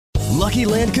Lucky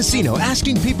Land Casino,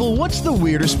 asking people, what's the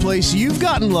weirdest place you've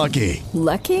gotten lucky?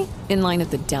 Lucky? In line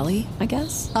at the deli, I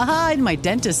guess? Aha, in my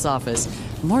dentist's office.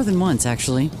 More than once,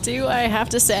 actually. Do I have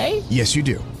to say? Yes, you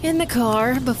do. In the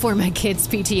car before my kids'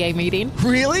 PTA meeting.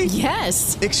 Really?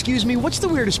 Yes. Excuse me, what's the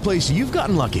weirdest place you've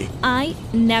gotten lucky? I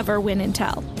never win and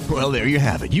tell. Well, there you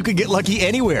have it. You can get lucky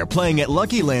anywhere, playing at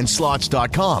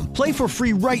LuckyLandSlots.com. Play for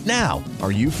free right now.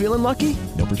 Are you feeling lucky?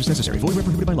 No purchase necessary. Void where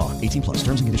prohibited by law. 18 plus.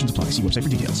 Terms and conditions apply. See website for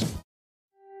details.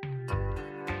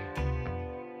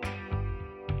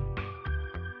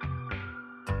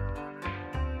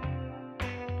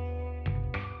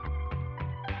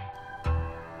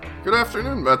 Good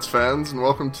afternoon, Mets fans, and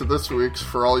welcome to this week's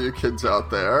For All You Kids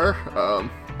Out There.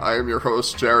 I am your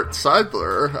host, Jarrett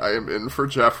Seidler. I am in for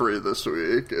Jeffrey this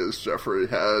week, as Jeffrey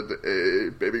had a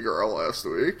baby girl last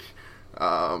week.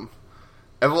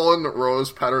 Evelyn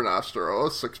Rose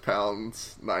Paternostro, 6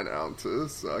 pounds, 9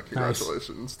 ounces.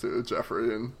 Congratulations to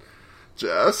Jeffrey and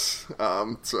Jess.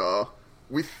 So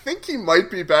we think he might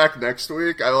be back next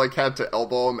week. I had to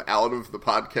elbow him out of the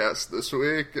podcast this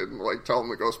week and tell him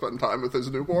to go spend time with his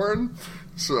newborn.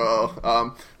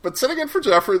 So, but sitting in for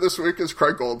Jeffrey this week is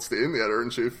Craig Goldstein, the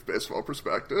editor-in-chief of Baseball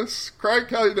Prospectus. Craig,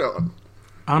 how you doing?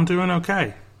 I'm doing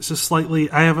okay.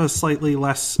 I have a slightly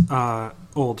less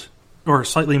old, or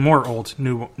slightly more old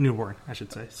newborn, I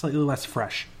should say. Slightly less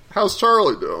fresh. How's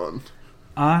Charlie doing?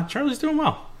 Charlie's doing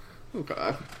well.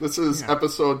 Okay. This is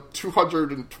episode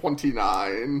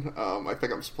 229. I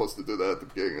think I'm supposed to do that at the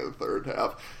beginning of the third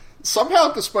half.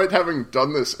 Somehow, despite having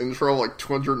done this intro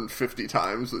 250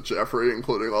 times with Jeffrey,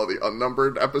 including all the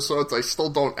unnumbered episodes, I still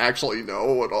don't actually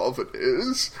know what all of it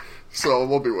is. So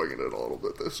we'll be winging it a little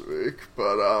bit this week.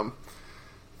 But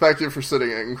thank you for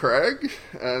sitting in, Craig.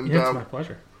 And it's my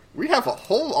pleasure. We have a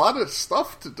whole lot of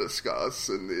stuff to discuss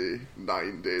in the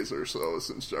 9 days or so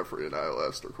since Jeffrey and I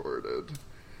last recorded.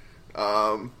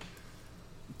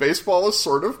 Baseball is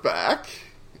sort of back.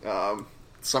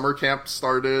 Summer camp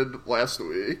started last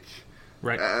week.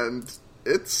 Right. And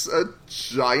it's a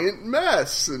giant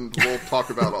mess, and we'll talk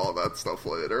about all that stuff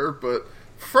later. But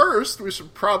first, we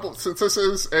should probably, since this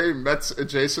is a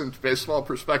Mets-adjacent Baseball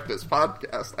Prospectus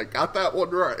podcast, I got that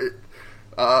one right.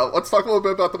 Let's talk a little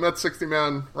bit about the Mets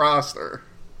 60-man roster.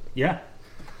 Yeah,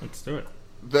 let's do it.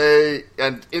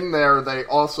 And in there, they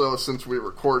also, since we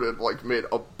recorded, made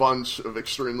a bunch of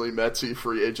extremely Metsy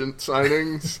free agent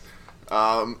signings.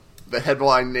 The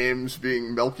headline names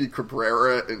being Melky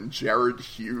Cabrera and Jared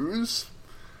Hughes.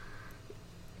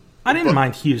 I didn't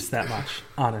mind Hughes that much,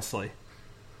 honestly.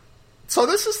 So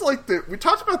this is we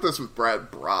talked about this with Brad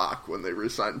Brock when they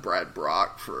re-signed Brad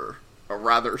Brock for a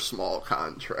rather small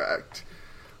contract.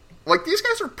 These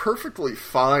guys are perfectly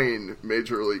fine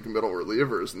major league middle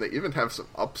relievers, and they even have some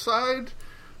upside.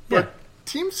 But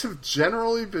teams have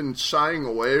generally been shying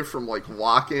away from,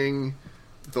 locking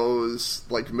those,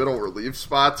 middle relief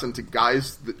spots into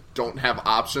guys that don't have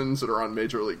options that are on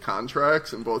major league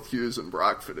contracts, and both Hughes and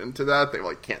Brock fit into that. They,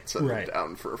 can't send them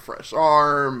down for a fresh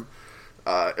arm.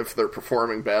 If they're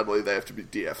performing badly, they have to be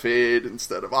DFA'd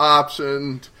instead of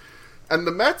optioned. And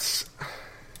the Mets,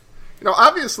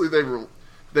 obviously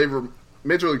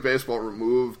Major League Baseball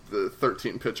removed the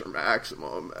 13-pitcher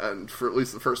maximum, and for at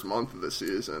least the first month of the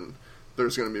season,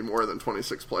 there's going to be more than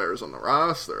 26 players on the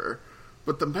roster.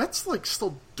 But the Mets,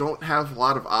 still don't have a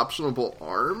lot of optionable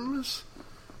arms.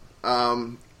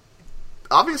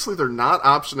 Obviously, they're not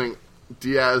optioning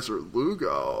Diaz or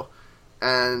Lugo,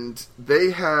 and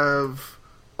they have,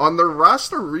 on their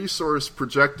roster resource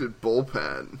projected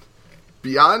bullpen,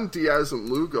 beyond Diaz and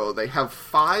Lugo, they have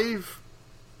 5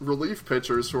 relief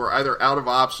pitchers who are either out of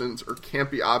options or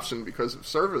can't be optioned because of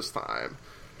service time.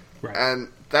 Right. And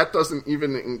that doesn't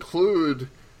even include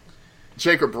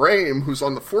Jacob Rame, who's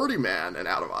on the 40-man and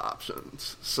out of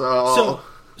options. So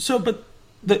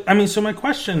my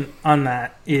question on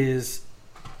that is,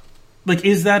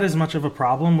 is that as much of a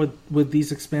problem with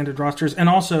these expanded rosters? And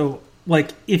also,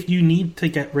 if you need to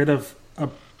get rid of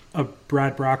a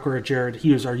Brad Brock or a Jared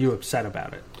Hughes, are you upset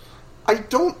about it? I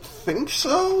don't think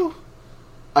so.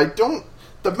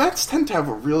 The Mets tend to have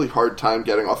a really hard time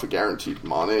getting off of guaranteed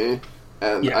money,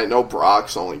 and I know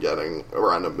Brock's only getting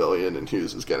around $1 million, and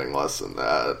Hughes is getting less than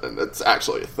that, and it's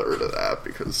actually a third of that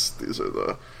because these are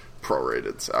the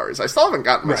prorated salaries. I still haven't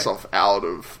gotten myself out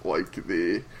of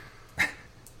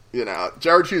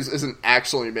Jared Hughes isn't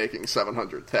actually making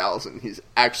 $700,000. He's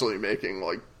actually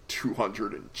making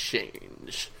 200 and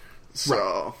change.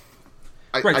 So,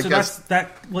 I guess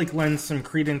that lends some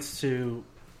credence to.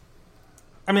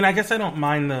 I guess I don't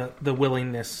mind the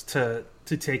willingness to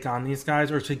take on these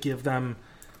guys or to give them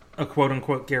a quote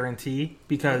unquote guarantee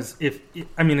because it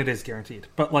is guaranteed,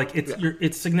 but like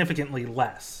it's significantly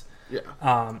less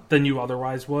than you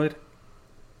otherwise would.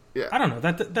 Yeah. I don't know,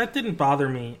 that didn't bother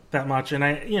me that much, and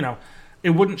it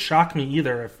wouldn't shock me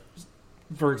either if,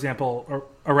 for example,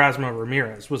 Erasmo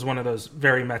Ramirez was one of those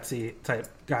very Metsy type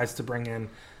guys to bring in.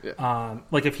 Yeah.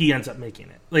 Like if he ends up making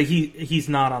it, like he's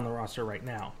not on the roster right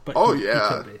now, but he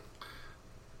could be.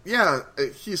 Yeah,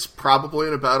 he's probably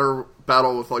in a better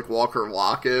battle with like Walker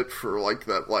Lockett for like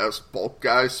that last bulk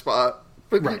guy spot,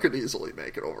 but he could easily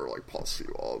make it over like Paul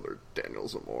Sewald or Daniel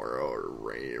Zamora or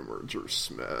Rame or Drew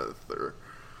Smith or.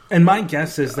 And my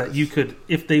guess is that you could,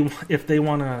 if they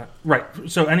want to, right.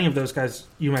 So any of those guys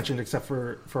you mentioned, except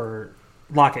for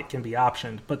Lockett, can be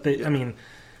optioned, but they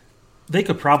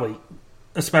could probably,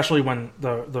 especially when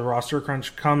the roster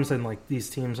crunch comes and like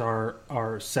these teams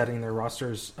are setting their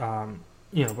rosters.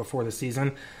 Before the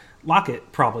season,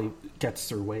 Lockett probably gets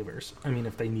through waivers. I mean,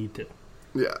 if they need to.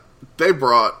 Yeah, they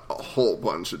brought a whole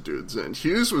bunch of dudes in.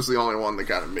 Hughes was the only one that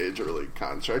got a major league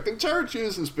contract. And Jared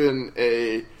Hughes has been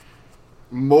a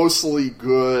mostly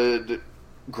good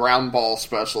ground ball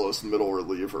specialist middle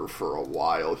reliever for a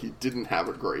while. He didn't have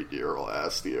a great year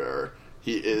last year.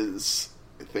 I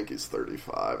think he's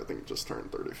 35. I think he just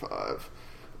turned 35.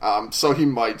 So he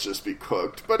might just be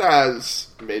cooked, but as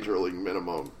major league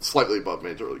minimum, slightly above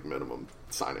major league minimum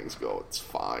signings go, it's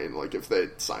fine. Like if they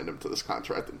signed him to this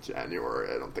contract in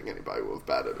January, I don't think anybody would have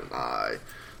batted an eye.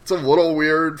 It's a little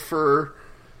weird for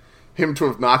him to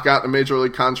have not gotten a major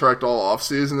league contract all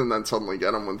offseason and then suddenly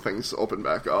get him when things open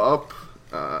back up.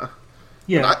 That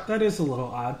is a little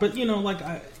odd, but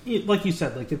like you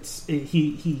said, like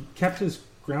he kept his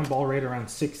ground ball rate around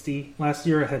 60 last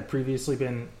year. It had previously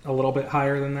been a little bit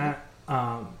higher than that.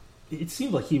 It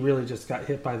seemed like he really just got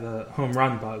hit by the home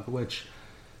run bug, which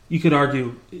you could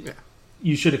argue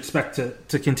you should expect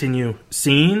to continue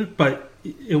seeing, but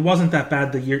it wasn't that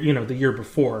bad the year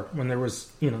before when there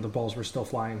was, the balls were still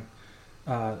flying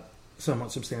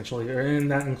somewhat substantially,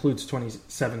 and that includes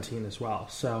 2017 as well.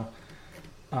 So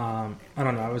I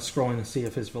don't know. I was scrolling to see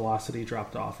if his velocity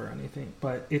dropped off or anything,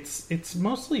 but it's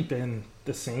mostly been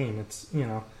the same. It's it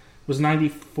was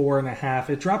 94.5.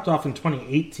 It dropped off in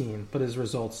 2018, but his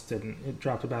results didn't. It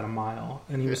dropped about a mile,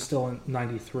 and he was still in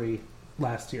 93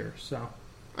 last year. So,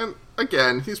 and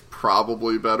again, he's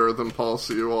probably better than Paul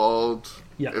Sewald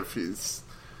if he's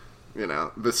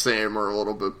the same or a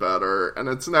little bit better. And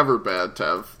it's never bad to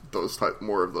have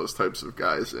more of those types of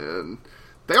guys in.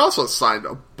 They also signed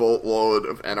a boatload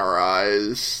of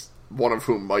NRIs, one of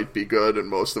whom might be good and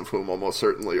most of whom almost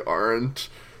certainly aren't.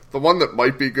 The one that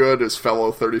might be good is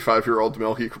fellow 35-year-old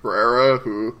Melky Cabrera,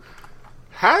 who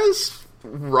has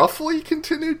roughly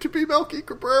continued to be Melky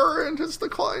Cabrera in his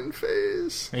decline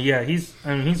phase. Yeah, he's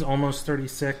almost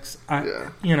 36.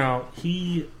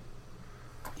 He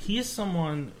is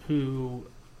someone who...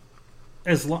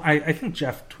 I think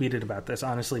Jeff tweeted about this,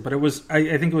 honestly, but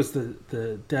I think it was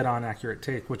the dead-on accurate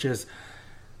take, which is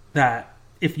that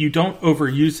if you don't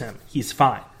overuse him, he's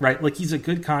fine, right? Like, he's a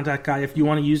good contact guy. If you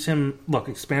want to use him, look,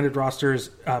 expanded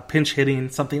rosters, pinch hitting,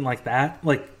 something like that,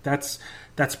 like, that's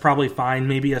probably fine.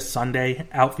 Maybe a Sunday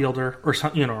outfielder or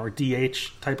or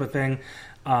DH type of thing.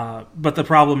 But the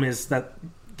problem is that,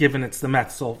 given it's the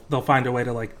Mets, they'll find a way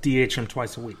to, like, DH him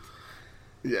twice a week.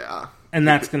 Yeah. And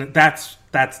that's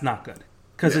not good.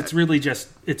 Because it's really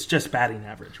just batting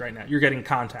average right now. You're getting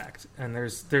contact, and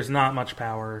there's not much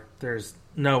power. There's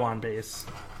no on base.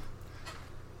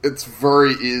 It's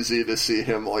very easy to see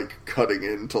him like cutting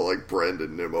into like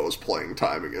Brandon Nimmo's playing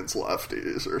time against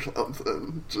lefties or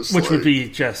something. Which would be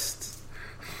just,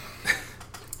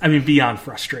 beyond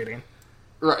frustrating.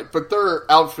 Right, but their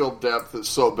outfield depth is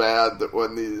so bad that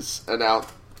when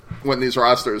these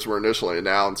rosters were initially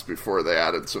announced, before they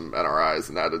added some NRIs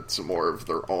and added some more of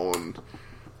their own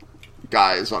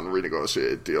guys on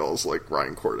renegotiated deals like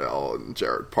Ryan Cordell and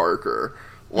Jared Parker,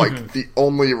 the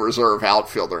only reserve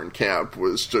outfielder in camp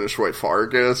was Joshua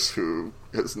Fargas, who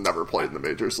has never played in the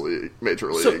major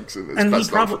leagues and is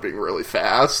best known for being really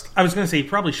fast. I was going to say he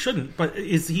probably shouldn't, but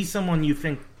is he someone you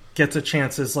think gets a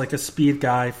chance as like a speed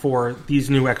guy for these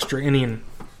new extra inning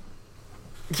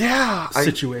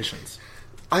situations?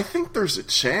 I think there's a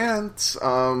chance.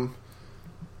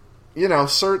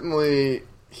 Certainly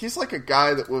he's like a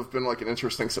guy that would have been like an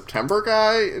interesting September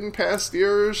guy in past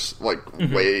years, like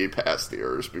way past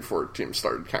years before teams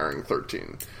started carrying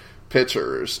 13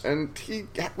 pitchers. And he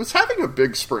was having a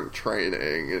big spring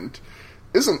training and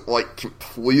isn't like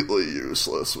completely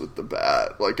useless with the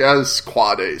bat. Like as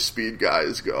quad A speed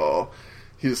guys go,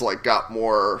 he's like got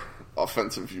more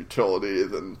offensive utility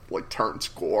than like Terrence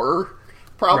Gore,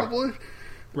 probably.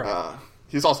 Right.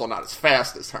 He's also not as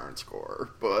fast as Terrence Gore,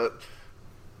 but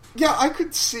yeah, I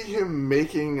could see him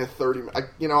making a 30. I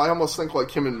almost think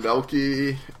like him and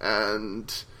Melky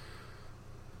and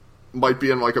might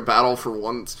be in like a battle for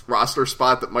one roster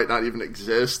spot that might not even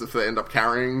exist if they end up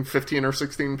carrying 15 or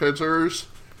 16 pitchers.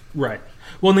 Right.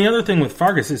 Well, and the other thing with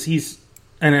Fargas is he's,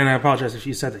 and I apologize if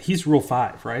you said that, he's Rule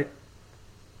 5, right?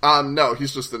 No,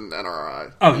 he's just an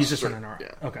NRI. Oh, he's just an NRI.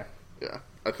 Yeah. Okay. Yeah.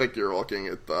 I think you're looking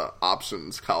at the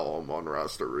options column on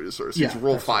roster resource. He's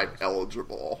Rule 5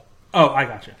 eligible. Oh, I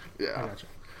got you. Yeah. I got you.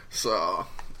 So,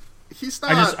 he's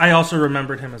not... I also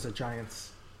remembered him as a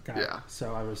Giants guy. Yeah.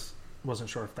 So I wasn't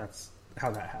sure if that's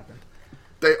how that happened.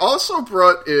 They also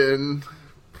brought in...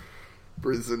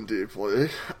 Breathes in deeply.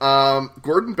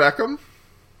 Gordon Beckham.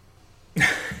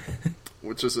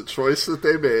 Which is a choice that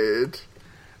they made.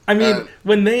 I mean,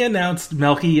 when they announced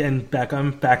Melky and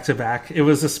Beckham back-to-back, it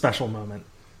was a special moment.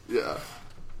 Yeah.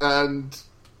 And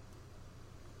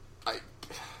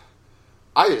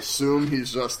I assume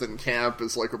he's just in camp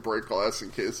as like a break glass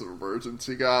in case of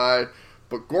emergency guy,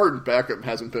 but Gordon Beckham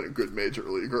hasn't been a good major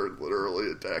leaguer in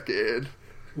literally a decade.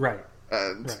 Right.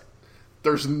 And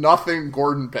there's nothing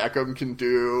Gordon Beckham can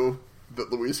do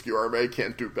that Luis Guillorme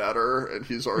can't do better, and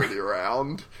he's already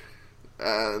around.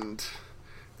 And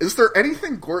is there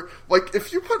anything like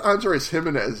if you put Andres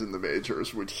Jimenez in the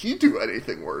majors, would he do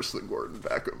anything worse than Gordon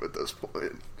Beckham at this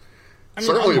point?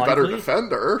 Certainly a better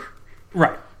defender.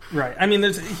 Right. I mean,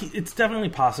 it's definitely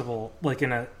possible. Like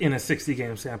in a 60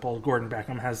 game sample, Gordon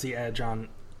Beckham has the edge on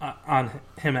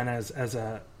Jimenez as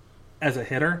a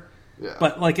hitter. Yeah.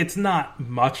 But like it's not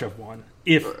much of one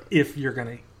if you're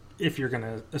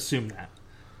gonna assume that.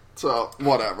 So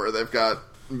whatever, they've got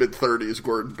mid-30s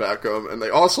Gordon Beckham, and they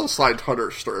also signed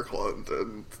Hunter Strickland.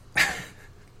 And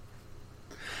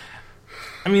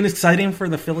I mean, exciting for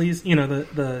the Phillies. You know,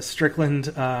 the Strickland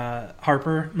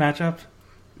Harper matchup.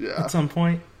 Yeah. At some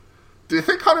point. Do you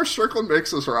think Hunter Strickland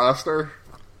makes this roster?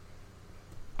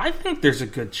 I think there's a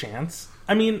good chance.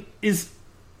 I mean,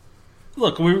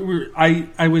 look,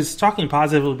 I was talking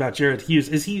positively about Jared Hughes.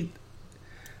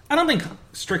 I don't think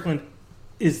Strickland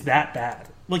is that bad.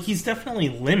 Like, he's definitely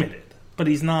limited, but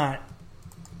he's not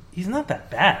that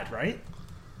bad, right?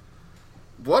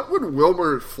 What would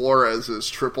Wilmer Flores'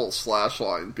 triple slash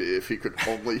line be if he could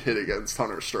only hit against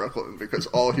Hunter Strickland? Because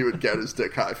all he would get is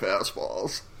dick high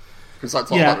fastballs. Because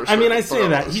that's all Hunter Strickland I mean, I say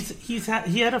throws. that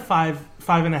he had a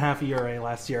 5.5 ERA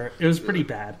last year. It was pretty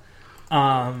bad,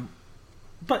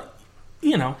 but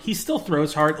you know, he still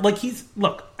throws hard. Like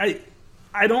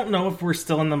I don't know if we're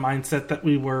still in the mindset that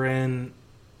we were in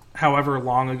however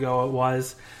long ago it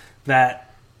was,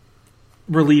 that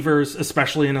relievers,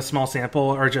 especially in a small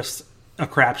sample, are just a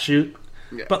crapshoot.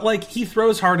 Yeah. But like, he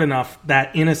throws hard enough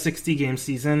that in a 60-game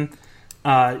season,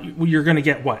 you're going to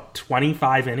get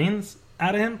 25 innings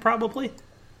out of him, probably.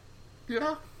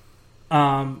 Yeah.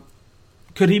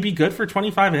 Could he be good for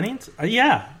 25 innings?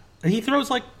 Yeah. He throws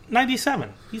like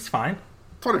 97. He's fine.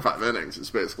 25 innings is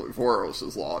basically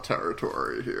Voros' law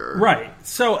territory here. Right.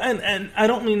 So, and I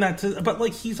don't mean that to, but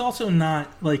like, he's also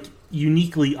not like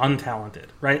uniquely untalented,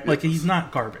 right? Yes. Like, he's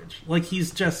not garbage. Like, he's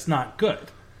just not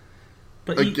good.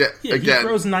 But he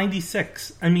throws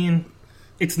 96. I mean,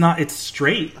 it's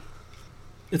straight.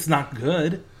 It's not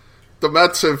good. The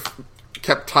Mets have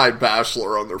kept Ty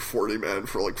Bachelor on their 40-man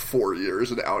for like 4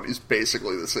 years now, and he's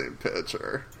basically the same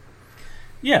pitcher.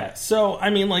 Yeah. So,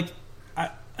 I mean, like,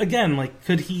 again, like,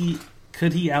 could he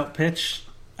outpitch?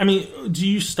 I mean, do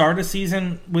you start a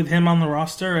season with him on the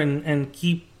roster and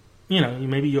keep, you know,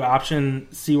 maybe you option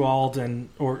Sewald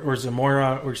or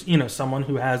Zamora or, you know, someone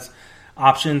who has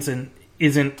options and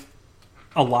isn't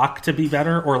a lock to be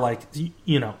better or, like,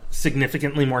 you know,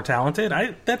 significantly more talented?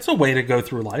 That's a way to go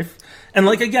through life. And,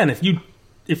 like, again, if you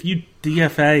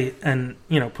DFA and,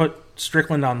 you know, put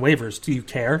Strickland on waivers, do you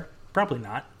care? Probably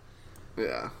not.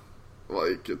 Yeah.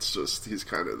 Like, it's just, he's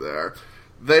kind of there.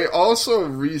 They also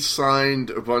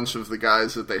re-signed a bunch of the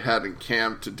guys that they had in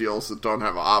camp to deals that don't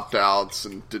have opt-outs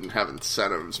and didn't have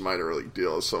incentives, minor league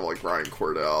deals. So, like, Ryan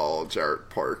Cordell, Jarrett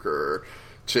Parker,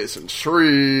 Jason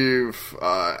Shreve,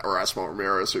 Erasmo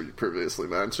Ramirez, who you previously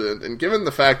mentioned. And given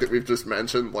the fact that we've just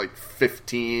mentioned, like,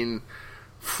 15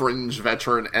 fringe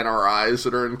veteran NRIs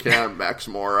that are in camp, Max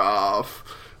Moroff,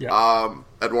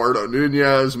 Eduardo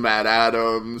Nunez, Matt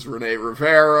Adams, Rene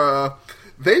Rivera,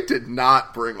 they did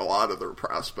not bring a lot of their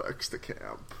prospects to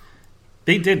camp.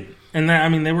 They didn't. And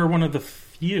they were one of the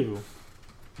few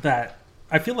that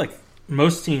I feel like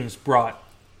most teams brought,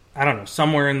 I don't know,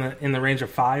 somewhere in the range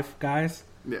of 5 guys.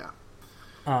 Yeah.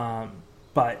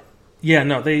 But yeah,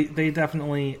 no, they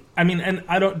definitely, I mean, and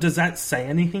does that say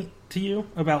anything to you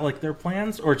about like their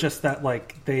plans, or just that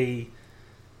like they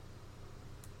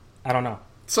I don't know.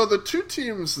 So the two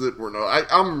teams that were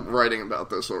I'm writing about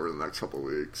this over the next couple of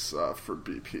weeks for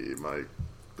BP,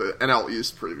 the NL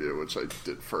East preview, which I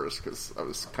did first because I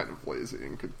was kind of lazy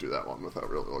and could do that one without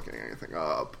really looking anything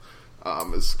up.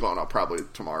 Is going up probably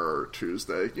tomorrow or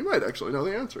Tuesday. You might actually know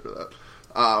the answer to that.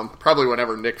 Probably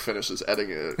whenever Nick finishes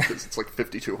editing it, because it's like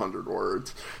 5,200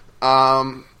 words.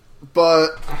 But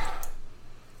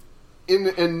in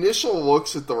initial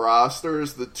looks at the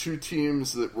rosters, the two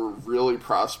teams that were really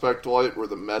prospect light were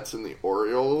the Mets and the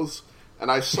Orioles. And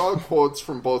I saw quotes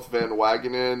from both Van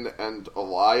Wagenen and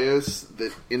Elias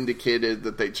that indicated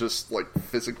that they just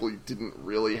physically didn't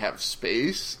really have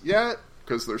space yet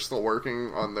because they're still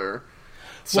working on their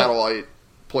satellite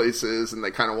places, and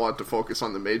they kind of want to focus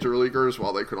on the major leaguers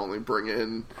while they could only bring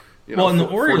in in the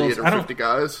Orioles, 48 or 50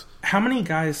 guys. How many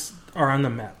guys are on the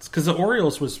Mets? Because the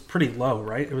Orioles was pretty low,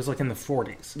 right? It was in the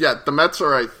 40s. Yeah, the Mets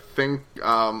are, I think,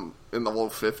 in the low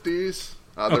 50s.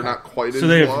 They're not quite as low. So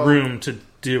they have room to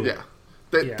do it.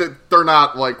 They're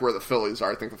not where the Phillies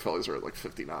are. I think the Phillies are at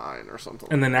 59 or something.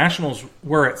 And the Nationals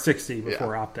were at 60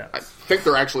 before opt-outs. I think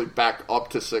they're actually back up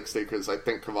to 60 because I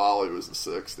think Cavalli was the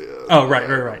 60th. Oh,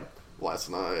 right. Last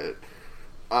night.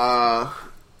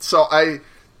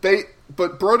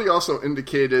 But Brody also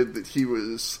indicated that he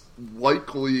was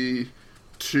likely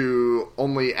to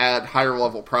only add higher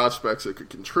level prospects that could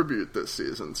contribute this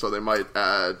season. So they might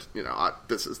add,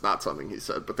 this is not something he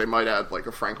said, but they might add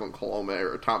a Franklin Colome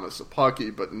or a Thomas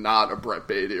Szapucki, but not a Brett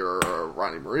Beatty or a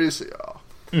Ronnie Mauricio.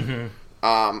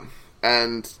 Mm-hmm.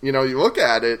 And, you look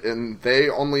at it, and they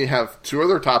only have two of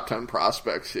their top 10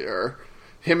 prospects here.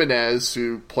 Jimenez,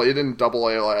 who played in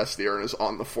Double-A last year and is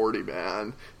on the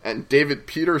 40-man, and David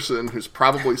Peterson, who's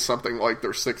probably something like their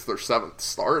 6th or 7th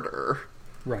starter.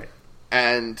 Right.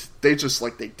 And they just,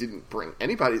 they didn't bring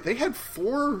anybody. They had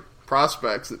 4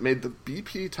 prospects that made the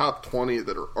BP top 20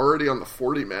 that are already on the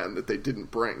 40-man that they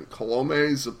didn't bring.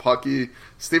 Colome, Szapucki,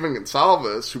 Steven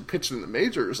Gonsalves, who pitched in the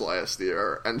majors last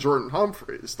year, and Jordan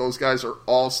Humphreys. Those guys are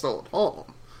all still at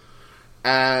home.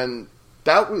 And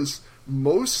that was...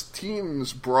 Most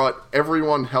teams brought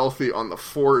everyone healthy on the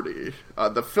 40.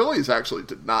 The Phillies actually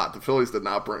did not. The Phillies did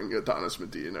not bring Adonis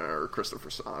Medina or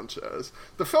Christopher Sanchez.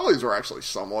 The Phillies were actually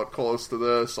somewhat close to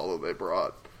this, although they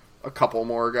brought a couple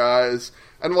more guys.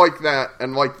 And like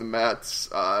the Mets,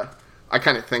 I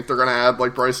kind of think they're going to add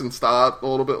Bryson Stott a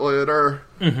little bit later.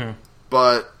 Mm-hmm.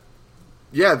 But,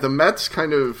 yeah, the Mets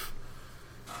kind of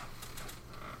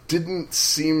didn't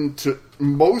seem to...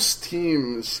 Most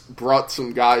teams brought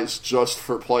some guys just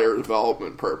for player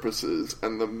development purposes,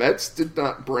 and the Mets did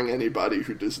not bring anybody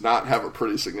who does not have a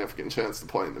pretty significant chance to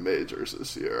play in the majors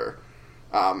this year,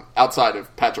 outside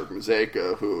of Patrick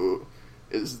Mazeika, who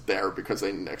is there because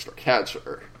they need an extra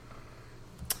catcher.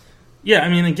 Yeah, I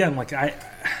mean, again,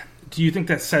 do you think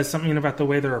that says something about the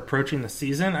way they're approaching the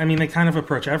season? I mean, they kind of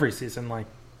approach every season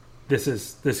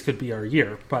this could be our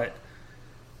year, but...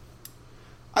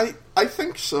 I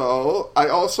think so. I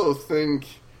also think...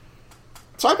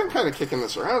 So I've been kind of kicking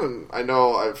this around, and I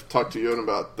know I've talked to you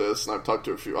about this, and I've talked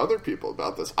to a few other people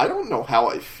about this. I don't know how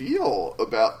I feel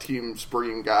about teams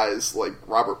bringing guys like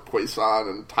Robert Puason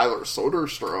and Tyler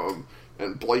Soderstrom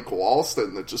and Blake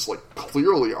Walston that just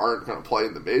clearly aren't going to play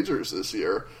in the majors this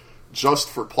year just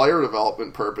for player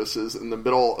development purposes in the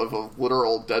middle of a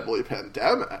literal deadly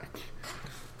pandemic.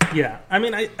 Yeah. I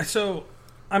mean,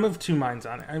 I'm of two minds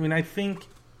on it. I mean, I think...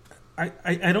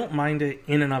 I don't mind it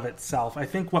in and of itself. I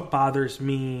think what bothers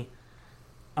me,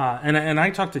 and I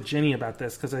talked to Jenny about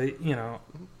this because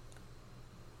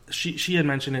she had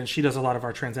mentioned it. She does a lot of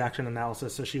our transaction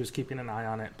analysis, so she was keeping an eye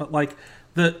on it. But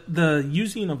the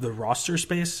using of the roster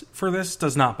space for this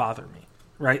does not bother me,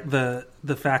 right? The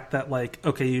fact that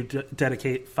you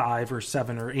dedicate 5 or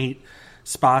 7 or 8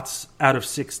 spots out of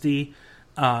 60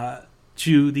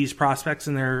 to these prospects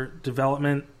in their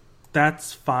development.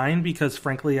 That's fine because,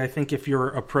 frankly, I think if you're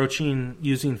approaching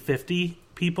using 50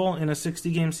 people in a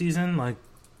 60-game season,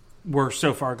 we're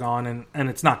so far gone, and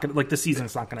it's not going to, the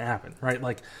season's not going to happen,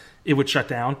 right? It would shut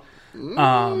down.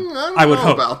 I would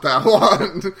hope about that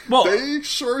one. Well, they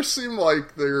sure seem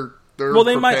like they're well,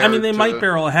 they might. I mean, they might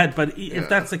barrel ahead, but if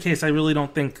that's the case, I really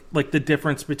don't think the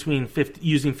difference between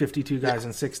using 52 guys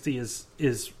and 60 is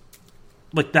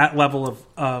that level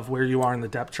of where you are in the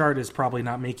depth chart is probably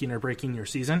not making or breaking your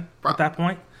season at that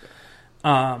point.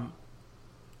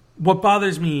 What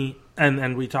bothers me,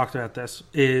 and we talked about this,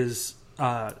 is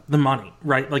the money,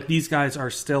 right? These guys are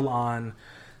still on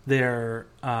their...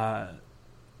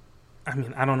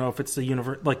 I don't know if it's the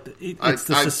it's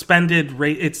the suspended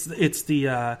rate. It's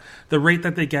the rate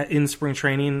that they get in spring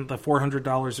training, the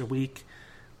 $400 a week.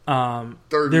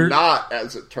 They're not,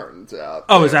 as it turns out.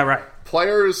 Oh, is that right?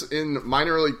 Players in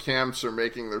minor league camps are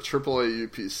making their AAA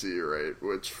UPC rate,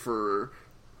 which for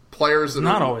players that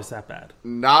not are always that bad,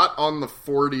 not on the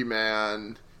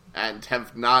 40-man and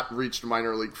have not reached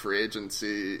minor league free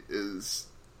agency, is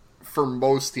for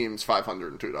most teams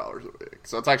 $502 a week.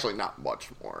 So it's actually not much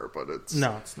more, but it's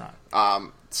not.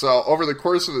 So over the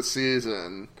course of the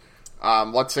season,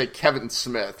 let's say Kevin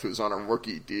Smith, who's on a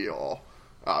rookie deal.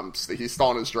 So he's still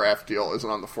on his draft deal, isn't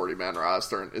on the 40-man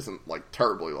roster, and isn't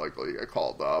terribly likely to get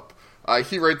called up.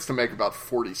 He rates to make about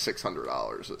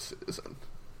 $4,600 this season.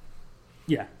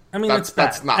 Yeah, I mean it's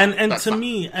bad. To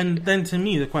me,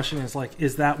 the question is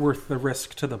is that worth the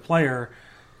risk to the player?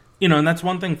 And that's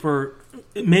one thing for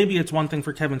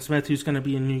Kevin Smith, who's going to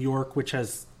be in New York, which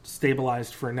has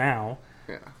stabilized for now.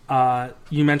 Yeah.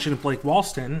 You mentioned Blake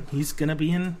Walston; he's going to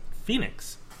be in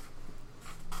Phoenix.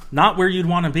 Not where you'd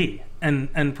want to be,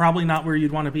 and probably not where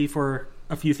you'd want to be for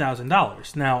a few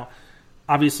 $1,000s. Now,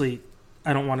 obviously,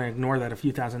 I don't want to ignore that a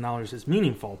few $1,000s is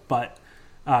meaningful, but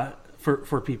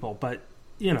for people. But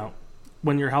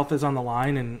when your health is on the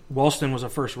line, and Walston was a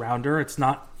first rounder, it's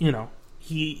not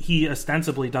he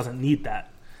ostensibly doesn't need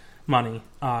that money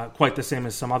quite the same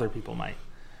as some other people might.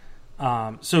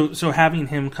 So having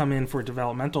him come in for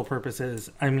developmental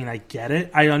purposes, I mean, I get it.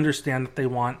 I understand that they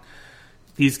want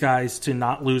these guys to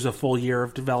not lose a full year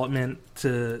of development,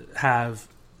 to have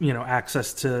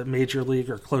access to major league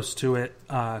or close to it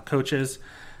coaches,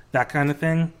 that kind of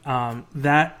thing.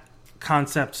 That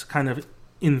concept kind of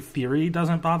in theory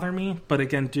doesn't bother me, but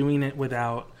again, doing it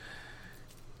without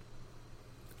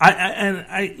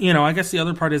I guess the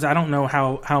other part is I don't know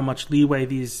how much leeway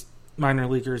these minor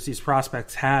leaguers, these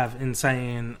prospects have in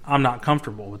saying I'm not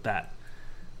comfortable with that.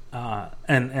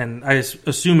 And I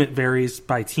assume it varies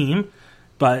by team.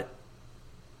 But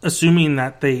assuming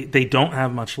that they don't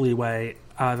have much leeway,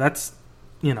 that's,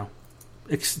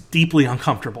 it's deeply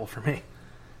uncomfortable for me.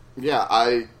 Yeah,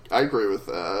 I agree with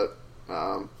that.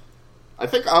 I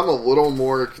think I'm a little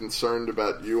more concerned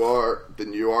about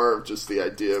than you are of just the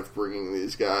idea of bringing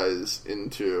these guys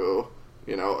into,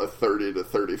 a 30 to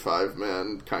 35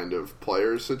 man kind of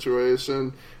player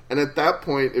situation. And at that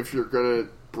point, if you're going to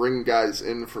bring guys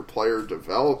in for player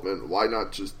development, why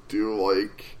not just do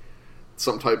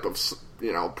some type of,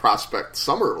 prospect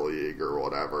summer league or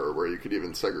whatever, where you could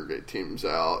even segregate teams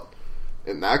out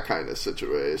in that kind of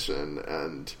situation,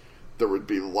 and there would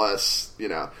be less,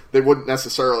 they wouldn't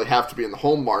necessarily have to be in the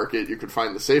home market. You could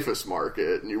find the safest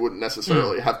market, and you wouldn't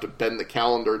necessarily have to bend the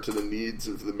calendar to the needs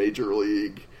of the major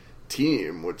league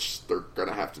team, which they're going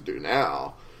to have to do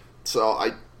now. So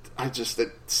I just,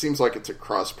 it seems like it's at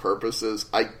cross purposes.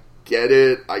 I get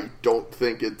it. I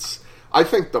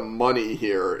think the money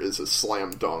here is a slam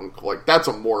dunk. That's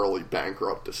a morally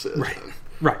bankrupt decision.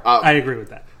 Right. I agree with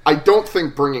that. I don't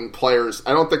think bringing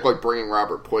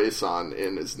Robert Puason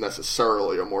in is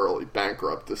necessarily a morally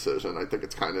bankrupt decision. I think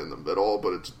it's kind of in the middle,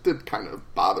 but it did kind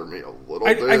of bother me a little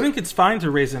bit. I think it's fine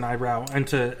to raise an eyebrow and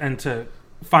to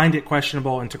find it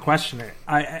questionable and to question it.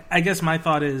 I guess my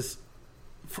thought is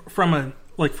from a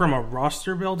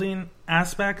roster building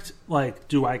aspect,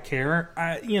 do I care?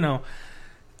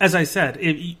 As I said,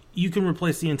 if you can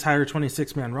replace the entire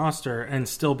 26-man roster and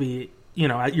still be,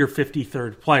 at your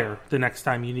 53rd player the next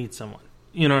time you need someone.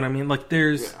 You know what I mean?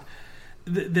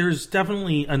 There's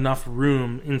definitely enough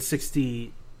room in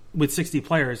 60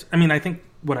 players. I mean, I think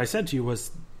what I said to you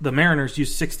was the Mariners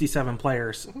used 67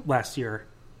 players last year,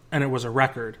 and it was a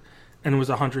record, and it was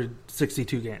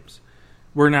 162 games.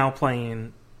 We're now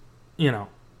playing, 40%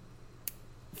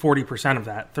 of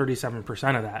that,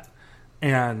 37% of that,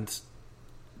 and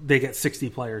they get 60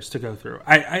 players to go through.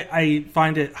 I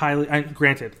find it highly...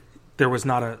 granted, there was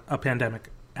not a pandemic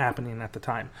happening at the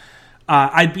time.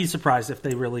 I'd be surprised if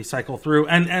they really cycle through.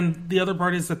 And the other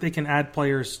part is that they can add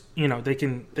players. They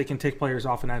can take players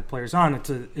off and add players on.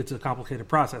 It's a complicated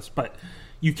process, but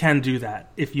you can do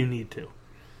that if you need to.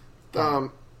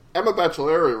 Emma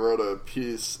Baccellieri wrote a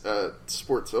piece at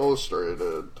Sports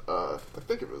Illustrated. I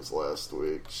think it was last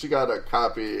week. She got a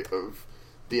copy of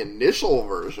the initial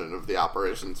version of the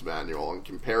operations manual and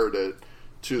compared it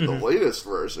to the latest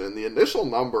version. And the initial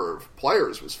number of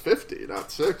players was 50,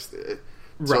 not 60.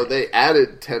 Right. So they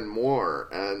added 10 more,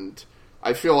 and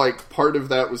I feel like part of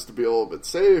that was to be a little bit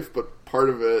safe, but part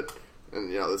of it, and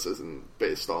this isn't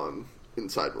based on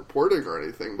inside reporting or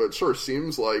anything, but it sure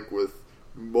seems like with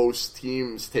most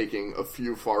teams taking a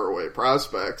few faraway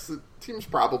prospects, the teams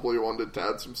probably wanted to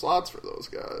add some slots for those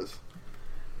guys.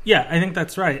 Yeah, I think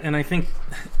that's right, and I think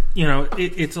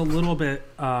it's a little bit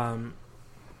of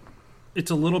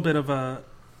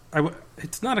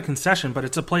it's not a concession, but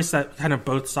it's a place that kind of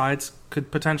both sides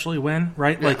could potentially win,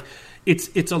 right? Yeah. Like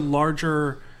it's a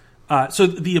larger. So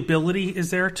the ability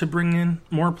is there to bring in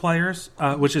more players,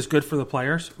 which is good for the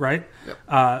players, right?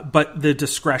 Yep. But the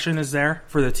discretion is there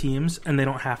for the teams, and they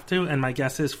don't have to. And my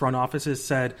guess is front offices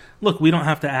said, "Look, we don't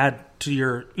have to add to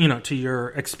your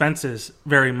expenses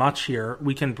very much here.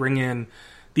 We can bring in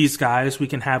these guys. We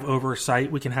can have oversight.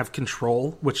 We can have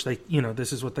control, which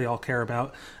this is what they all care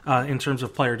about in terms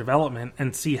of player development,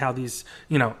 and see how these,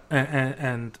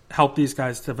 and help these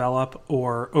guys develop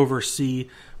or oversee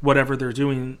whatever they're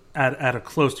doing at a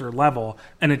closer level,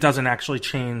 and it doesn't actually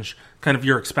change kind of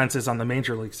your expenses on the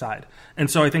major league side."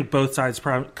 And so I think both sides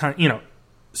probably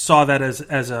saw that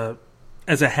as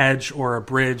a hedge or a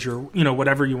bridge or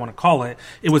whatever you want to call it.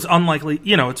 It was unlikely,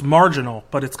 it's marginal,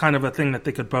 but it's kind of a thing that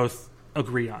they could both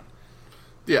agree on.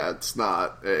 Yeah, it's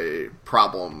not a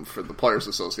problem for the Players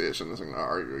Association. Isn't going to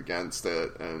argue against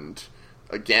it. And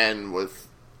again, with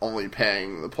only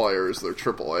paying the players their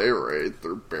AAA rate,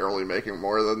 they're barely making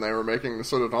more than they were making to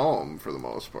sit at home for the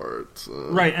most part. So.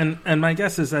 Right, and my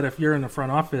guess is that if you're in the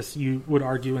front office, you would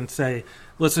argue and say,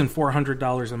 listen,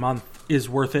 $400 a month is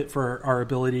worth it for our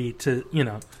ability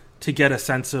to, to get a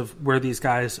sense of where these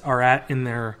guys are at in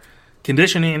their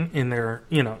conditioning, in their,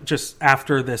 just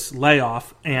after this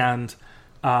layoff, and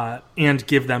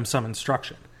give them some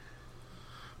instruction.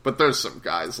 But there's some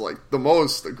guys, like the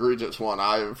most egregious one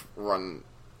I've run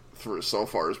through so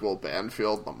far is Will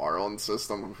Banfield, the Marlins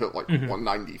system, who hit like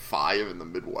 195 in the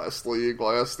Midwest League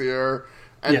last year.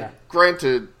 And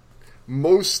granted,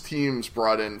 most teams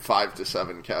brought in 5 to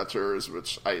 7 catchers,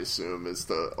 which I assume is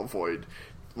to avoid,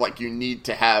 like, you need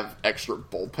to have extra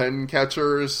bullpen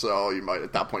catchers, so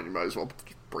at that point you might as well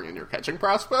bring in your catching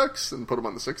prospects and put them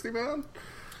on the 60-man.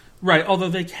 Right, although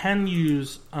they can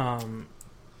use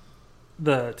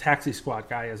the taxi squad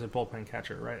guy as a bullpen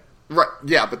catcher, right? Right,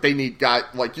 yeah, but they need guys,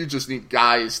 like, you just need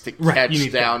guys to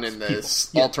catch down in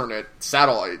this alternate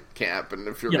satellite camp, and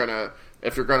if you're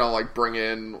gonna like bring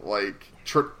in like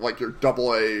your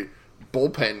AA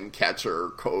bullpen catcher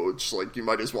coach, like, you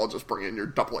might as well just bring in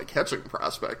your AA catching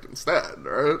prospect instead,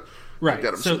 right? Right.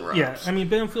 Get him some reps. Yeah, I mean,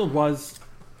 Banfield was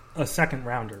a second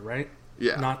rounder, right?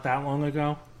 Yeah. Not that long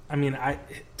ago. I mean,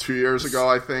 2 years ago,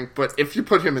 I think. But if you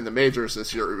put him in the majors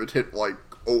this year, he would hit like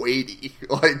 080.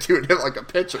 Like, he would hit like a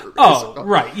pitcher. Basically. Oh,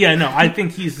 right. Yeah, no, I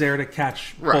think he's there to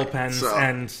catch bullpens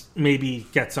and maybe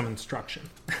get some instruction.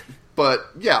 But,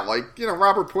 yeah, like,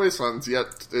 Robert Pueson's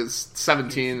is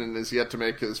 17 and is yet to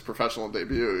make his professional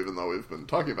debut, even though we've been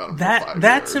talking about him for 5 years.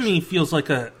 That, to me, feels like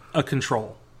a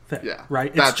control thing, yeah,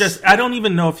 right? It's just, I don't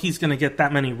even know if he's going to get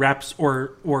that many reps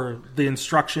or the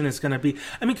instruction is going to be...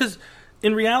 I mean, because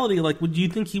in reality, like, would you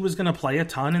think he was going to play a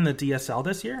ton in the DSL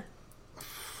this year?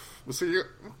 I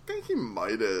think he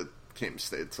might have came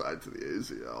stateside to the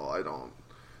AZL. I don't...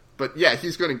 But, yeah,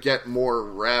 he's going to get more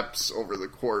reps over the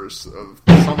course of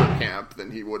the summer camp than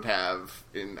he would have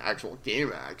in actual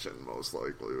game action, most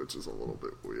likely, which is a little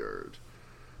bit weird.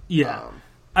 Yeah.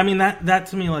 I mean, that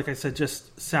to me, like I said,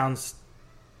 just sounds...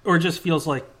 Or just feels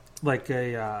like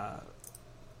a...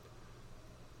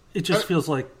 it just feels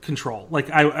like control. Like,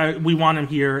 we want him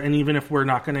here, and even if we're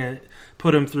not going to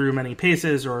put him through many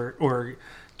paces or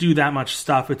do that much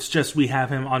stuff, it's just we have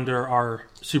him under our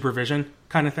supervision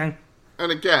kind of thing.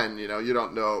 And again, we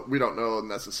don't know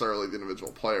necessarily the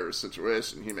individual player's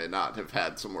situation. He may not have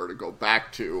had somewhere to go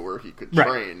back to where he could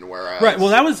train, whereas... Right, well,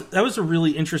 that was a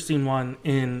really interesting one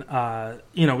in,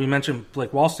 we mentioned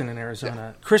Blake Walston in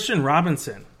Arizona. Yeah. Christian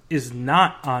Robinson is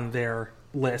not on their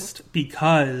list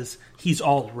because he's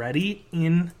already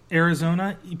in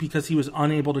Arizona because he was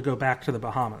unable to go back to the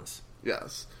Bahamas.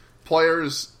 Yes.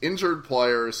 Injured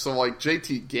players, so like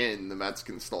JT Ginn, the Mets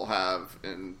can still have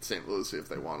in St. Lucie if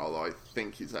they want, although I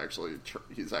think he's actually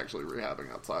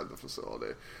rehabbing outside the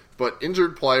facility. But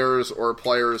injured players or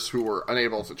players who were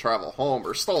unable to travel home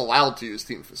are still allowed to use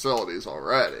team facilities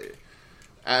already.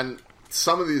 And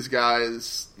some of these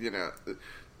guys,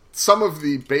 some of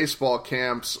the baseball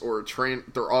camps or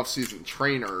their off-season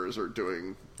trainers are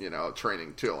doing,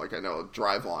 training too. Like, I know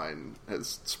Driveline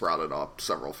has sprouted up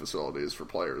several facilities for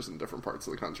players in different parts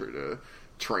of the country to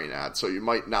train at. So you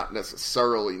might not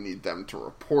necessarily need them to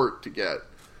report to get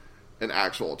an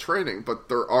actual training, but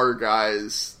there are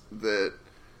guys that,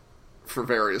 for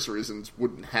various reasons,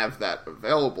 wouldn't have that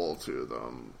available to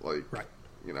them. Like,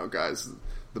 guys,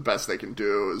 the best they can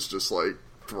do is just, like,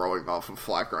 throwing off a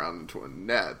flat ground into a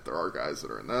net. There are guys that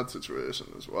are in that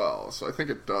situation as well. So I think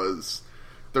it does...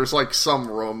 There's, like,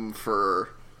 some room for...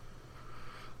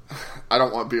 I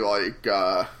don't want to be, like,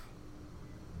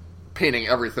 painting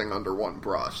everything under one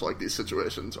brush. Like, these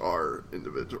situations are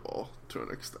individual to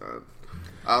an extent.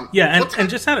 And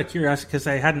just out of curiosity, because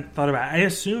I hadn't thought about it, I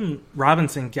assume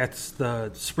Robinson gets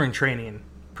the spring training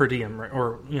per diem, right?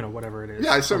 Or, whatever it is.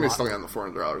 Yeah, I assume he's still getting the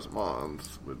 $400 a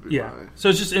month. Would be my... So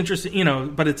it's just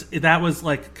interesting, but that was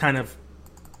like kind of,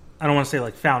 I don't want to say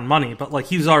like found money, but like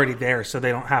he's already there, so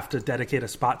they don't have to dedicate a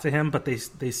spot to him, but they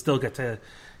still get to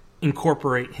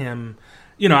incorporate him.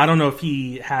 I don't know if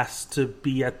he has to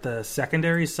be at the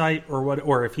secondary site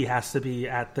or if he has to be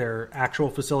at their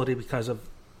actual facility because of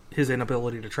his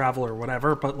inability to travel or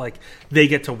whatever, but like they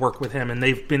get to work with him, and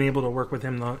they've been able to work with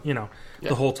him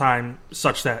the whole time,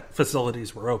 such that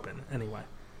facilities were open anyway.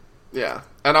 Yeah,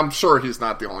 and I'm sure he's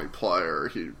not the only player.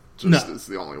 He just is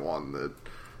the only one that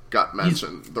got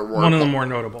mentioned. There were one of the more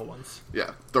notable ones.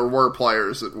 Yeah, there were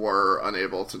players that were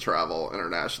unable to travel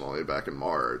internationally back in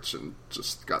March and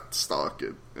just got stuck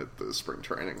at the spring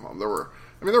training home. There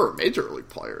were major league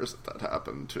players that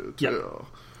happened to too.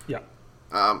 Yeah.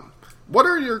 What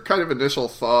are your kind of initial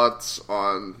thoughts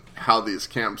on how these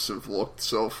camps have looked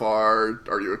so far?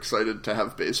 Are you excited to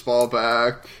have baseball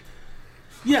back?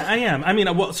 Yeah, I am. I mean,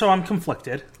 so I'm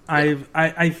conflicted. Yeah.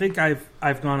 I think I've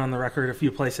gone on the record a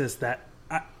few places that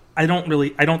I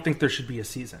don't think there should be a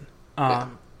season.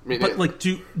 But like,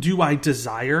 do I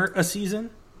desire a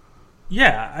season?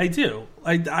 Yeah, I do.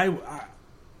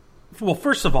 Well,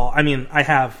 first of all, I mean, I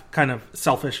have kind of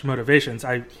selfish motivations.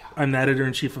 I'm the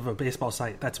editor-in-chief of a baseball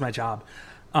site. That's my job.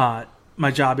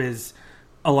 My job is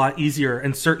a lot easier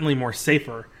and certainly more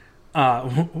safer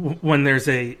when there's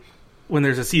a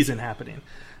season happening.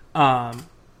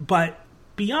 But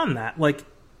beyond that, like,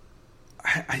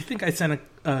 I think I sent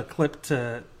a clip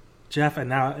to Jeff, and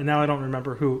now I don't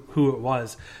remember who it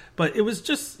was, but it was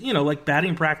just like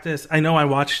batting practice. I know I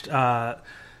watched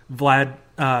Vlad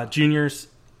Jr.'s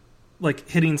like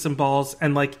hitting some balls,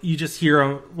 and like you just hear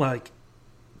him like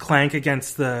clank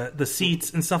against the seats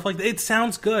and stuff like that. It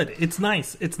sounds good. It's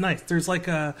nice. There's like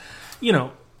a,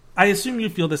 I assume you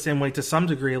feel the same way to some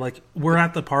degree. Like, we're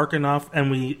at the park enough, and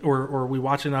we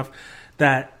watch enough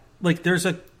that like there's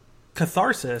a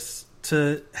catharsis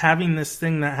to having this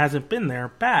thing that hasn't been there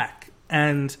back.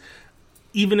 And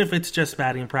even if it's just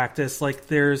batting practice, like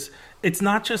it's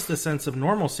not just a sense of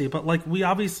normalcy, but like we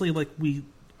obviously like we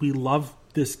love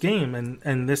this game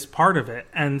and this part of it.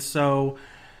 And so,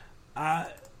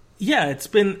 it's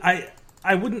been,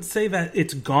 I wouldn't say that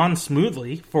it's gone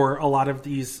smoothly for a lot of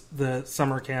the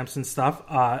summer camps and stuff,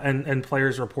 and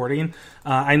players reporting.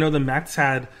 I know the Mets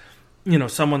had,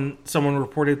 someone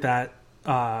reported that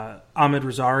Ahmed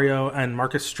Rosario and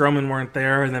Marcus Stroman weren't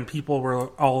there, and then people were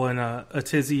all in a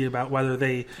tizzy about whether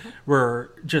they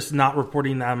were just not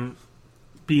reporting them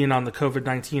being on the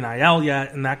COVID-19 IL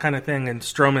yet and that kind of thing. And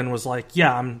Stroman was like,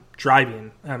 yeah, I'm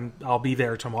driving and I'll be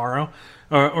there tomorrow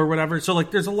or whatever. So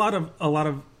like there's a lot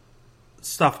of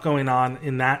stuff going on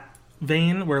in that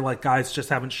vein where like guys just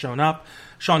haven't shown up.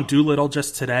 Sean Doolittle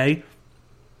just today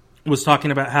was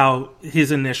talking about how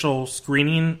his initial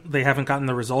screening, they haven't gotten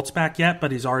the results back yet,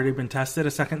 but he's already been tested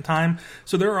a second time.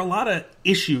 So there are a lot of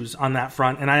issues on that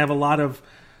front. And I have a lot of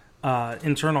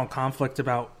internal conflict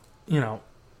about,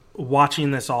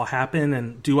 watching this all happen.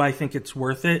 And do I think it's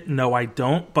worth it? No, I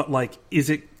don't. But like, is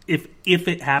it, if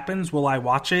it happens, will I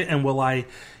watch it and will I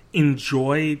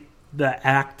enjoy the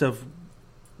act of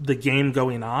the game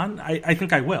going on? I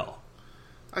think I will.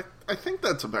 I think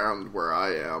that's around where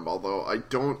I am, although I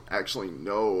don't actually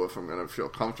know if I'm going to feel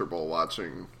comfortable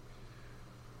watching.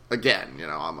 Again,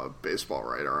 I'm a baseball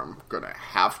writer. I'm going to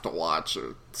have to watch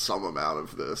some amount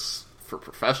of this for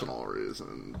professional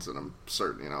reasons, and I'm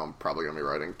certain, I'm probably going to be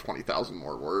writing 20,000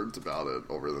 more words about it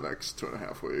over the next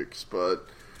 2.5 weeks, but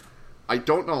I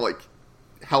don't know, like,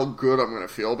 how good I'm going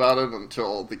to feel about it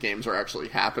until the games are actually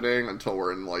happening, until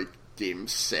we're in, like, Game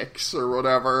 6 or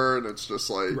whatever, and it's just,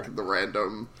 like, the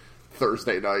random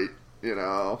Thursday night,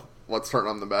 let's turn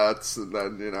on the Mets, and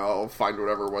then, find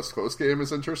whatever West Coast game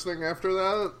is interesting after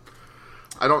that.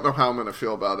 I don't know how I'm going to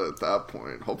feel about it at that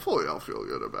point. Hopefully I'll feel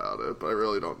good about it, but I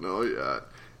really don't know yet.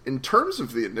 In terms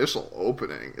of the initial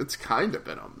opening, it's kind of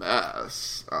been a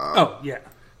mess.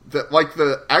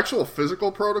 The actual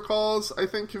physical protocols, I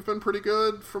think, have been pretty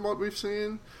good from what we've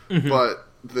seen, but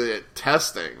the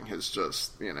testing has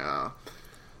just,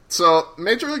 So,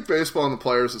 Major League Baseball and the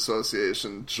Players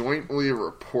Association jointly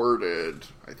reported,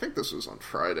 I think this was on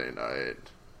Friday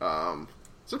night.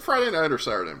 Is it Friday night or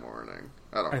Saturday morning?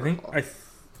 I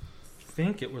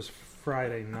think it was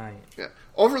Friday night. Yeah.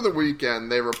 Over the weekend,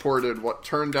 they reported what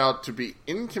turned out to be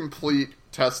incomplete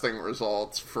testing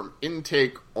results from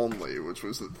intake only, which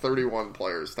was that 31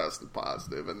 players tested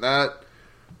positive. And that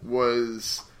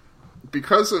was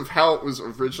because of how it was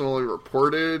originally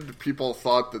reported, people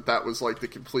thought that that was like the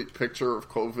complete picture of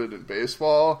COVID in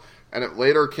baseball, and it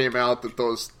later came out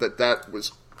that that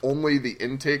was only the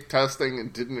intake testing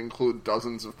and didn't include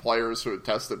dozens of players who had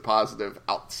tested positive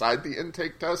outside the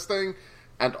intake testing,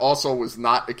 and also was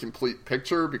not a complete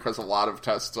picture because a lot of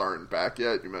tests aren't back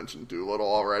yet. You mentioned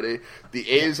Doolittle already. The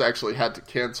A's actually had to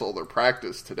cancel their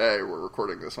practice today. We're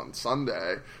recording this on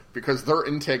Sunday because their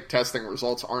intake testing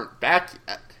results aren't back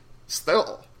yet.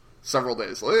 Still, several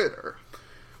days later.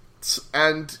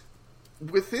 And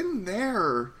within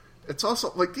there, it's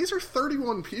also, like, these are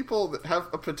 31 people that have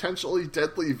a potentially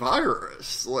deadly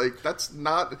virus. Like, that's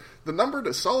not, the number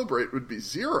to celebrate would be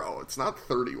 0. It's not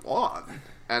 31.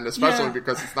 And especially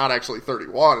because it's not actually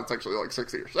 31, it's actually like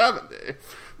 60 or 70.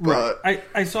 But right.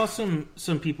 I saw some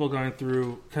people going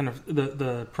through kind of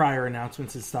the prior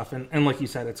announcements and stuff, and like you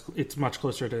said, it's much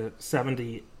closer to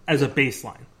 70 as a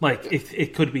baseline. Like,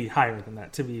 it could be higher than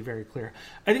that, to be very clear.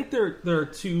 I think there are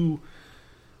two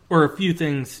or a few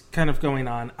things kind of going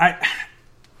on. I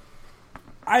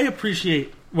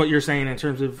appreciate what you're saying in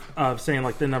terms of saying,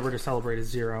 like, the number to celebrate is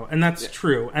 0, and that's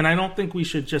true. And I don't think we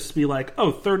should just be like,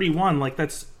 31,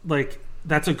 that's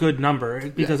a good number,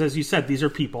 because as you said, these are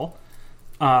people.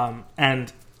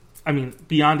 And I mean,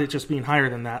 beyond it just being higher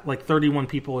than that, like 31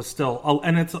 people is still,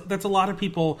 and that's a lot of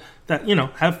people that, you know,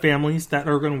 have families that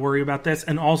are going to worry about this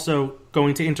and also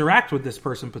going to interact with this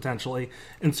person potentially.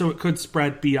 And so it could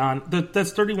spread beyond,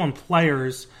 that's 31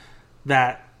 players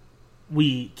that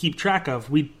we keep track of.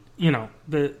 The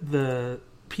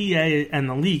PA and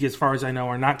the league, as far as I know,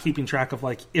 are not keeping track of,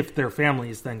 like, if their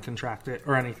families then contract it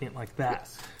or anything like that.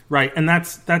 Yes. Right. And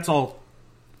that's all,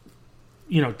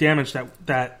 you know, damage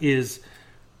that is,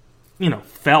 you know,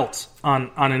 felt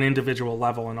on an individual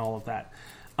level and all of that.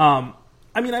 I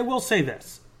mean, I will say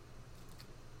this.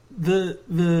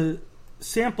 The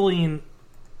sampling,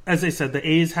 as I said, the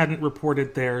A's hadn't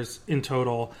reported theirs in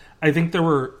total. I think there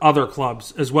were other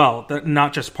clubs as well, that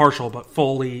not just partial, but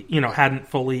fully, you know, hadn't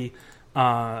fully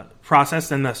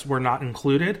processed and thus were not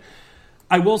included.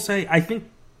 I will say, I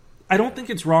don't think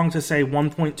it's wrong to say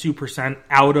 1.2%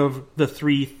 out of the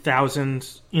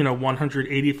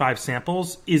 3,185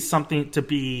 samples is something to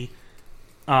be,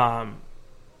 you don't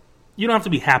have to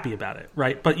be happy about it,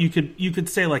 right? But you could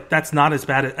say, like, that's not as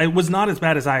bad. It was not as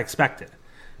bad as I expected,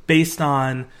 based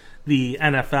on the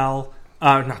NFL,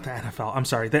 not the NFL, I'm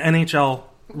sorry, the NHL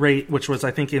rate, which was,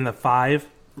 I think, in the 5%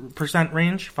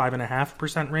 range,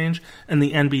 5.5% range, and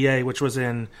the NBA, which was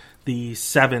in the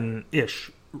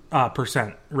 7-ish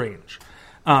percent range.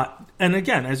 And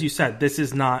again, as you said, this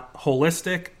is not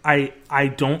holistic.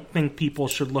 I don't think people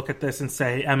should look at this and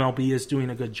say MLB is doing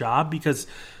a good job, because,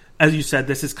 as you said,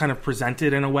 this is kind of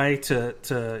presented in a way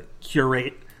to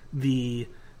curate the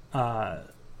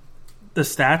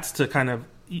stats to kind of,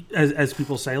 as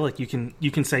people say, like, you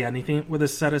can say anything with a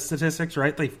set of statistics,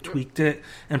 right? They've tweaked it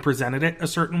and presented it a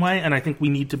certain way, and I think we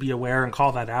need to be aware and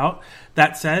call that out.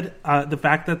 That said, the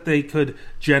fact that they could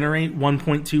generate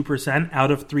 1.2%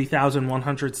 out of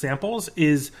 3,100 samples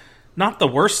is not the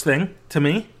worst thing to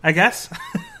me, I guess.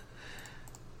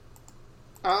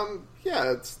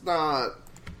 Yeah, it's not.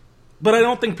 But I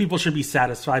don't think people should be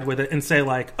satisfied with it and say,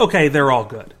 like, okay, they're all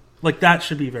good. Like, that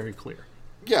should be very clear.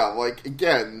 Yeah, like,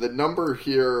 again, the number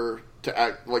here to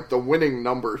act, like, the winning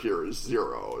number here is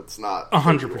 0. It's not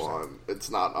 100%. It's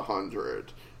not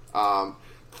 100.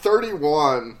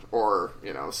 31 or,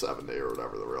 70 or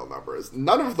whatever the real number is.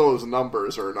 None of those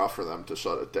numbers are enough for them to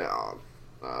shut it down.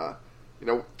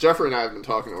 Jeffrey and I have been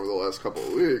talking over the last couple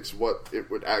of weeks what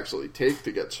it would actually take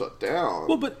to get shut down.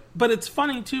 Well, but it's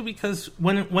funny too, because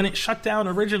when it shut down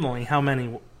originally, how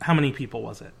many people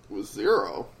was it? It was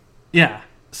 0. Yeah.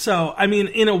 So, I mean,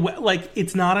 in a way, like,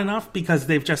 it's not enough because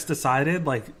they've just decided,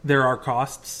 like, there are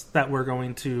costs that we're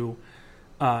going to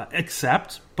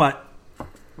accept. But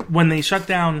when they shut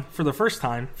down for the first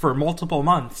time for multiple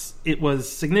months, it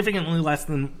was significantly less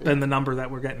than the number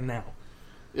that we're getting now.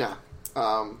 Yeah.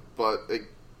 But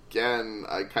again,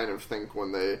 I kind of think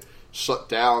when they shut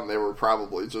down, they were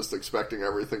probably just expecting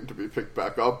everything to be picked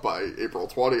back up by April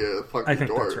 20th. I think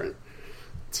that's right.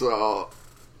 So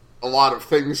a lot of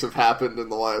things have happened in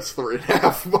the last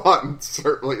 3.5 months,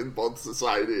 certainly in both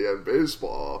society and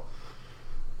baseball.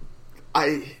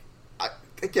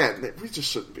 Again, we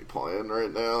just shouldn't be playing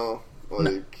right now.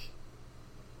 Like,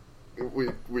 no. we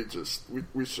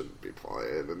shouldn't be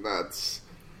playing, and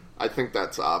I think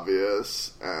that's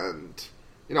obvious. And,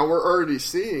 we're already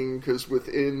seeing, because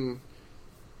within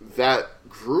that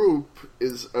group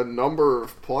is a number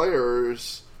of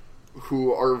players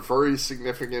who are very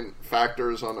significant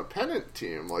factors on a pennant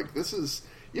team. Like, this is,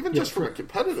 even just from a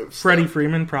competitive Freddie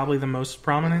Freeman, probably the most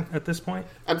prominent at this point.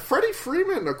 And Freddie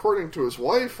Freeman, according to his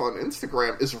wife on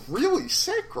Instagram, is really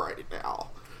sick right now.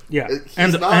 Yeah,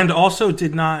 and also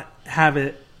did not have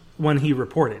it when he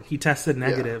reported. He tested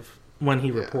negative when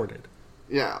he reported.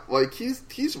 Yeah, like he's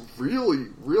really,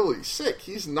 really sick.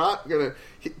 He's not gonna.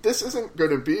 This isn't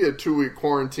gonna be a 2-week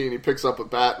quarantine. He picks up a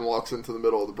bat and walks into the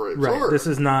middle of the Braves. Right. This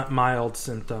is not mild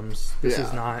symptoms. This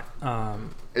is not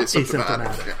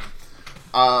asymptomatic.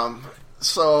 Yeah.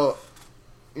 So,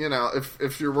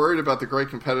 if you're worried about the great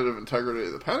competitive integrity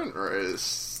of the pennant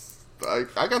race,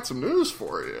 I got some news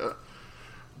for you.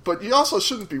 But you also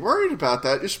shouldn't be worried about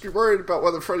that. You should be worried about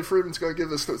whether Freddie Freeman's going to give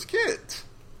this to his kids.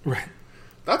 Right.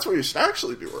 That's what you should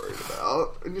actually be worried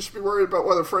about. And you should be worried about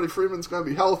whether Freddie Freeman's going to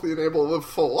be healthy and able to live a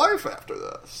full life after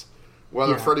this.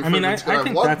 Whether Freddie Freeman's going to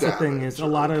have lung damage. I think that's the thing is a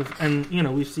lot of, and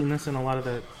we've seen this in a lot of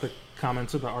the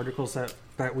comments of the articles that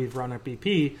we've run at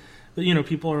BP, but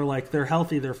people are like, they're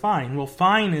healthy, they're fine. Well,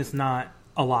 fine is not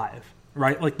alive,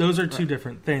 right? Like those are two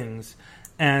different things.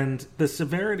 And the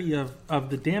severity of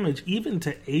the damage, even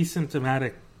to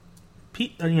asymptomatic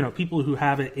people who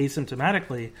have it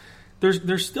asymptomatically,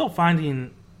 they're still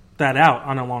finding that out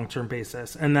on a long-term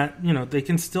basis, and that they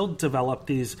can still develop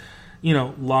these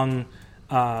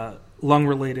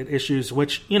lung-related issues.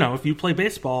 Which if you play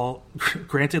baseball,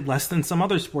 granted less than some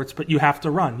other sports, but you have to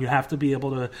run, you have to be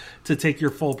able to take your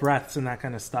full breaths and that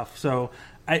kind of stuff. So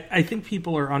I think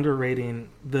people are underrating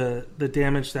the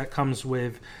damage that comes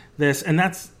with this, and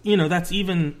that's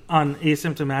even on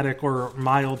asymptomatic or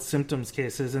mild symptoms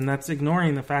cases, and that's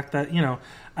ignoring the fact that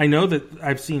I know that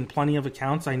I've seen plenty of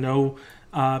accounts. I know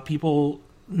people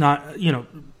not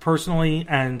personally,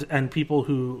 and people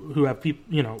who have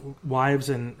wives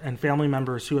and family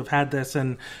members who have had this,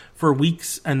 and for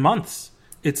weeks and months,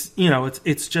 it's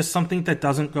just something that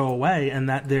doesn't go away, and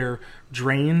that they're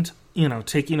drained.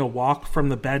 Taking a walk from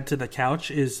the bed to the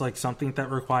couch is like something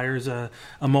that requires a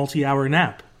multi-hour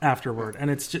nap afterward,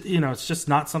 and it's just, it's just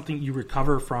not something you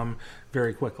recover from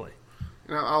very quickly.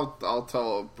 I'll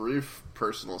tell a brief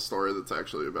personal story that's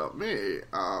actually about me.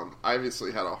 I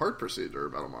obviously had a heart procedure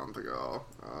about a month ago,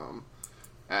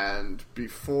 and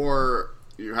before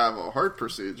you have a heart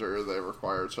procedure, they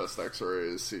require chest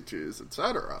X-rays, CTs,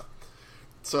 etc.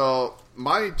 So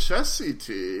my chest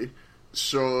CT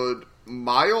showed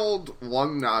mild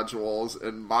lung nodules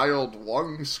and mild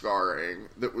lung scarring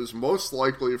that was most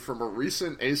likely from a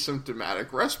recent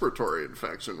asymptomatic respiratory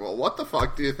infection. Well, what the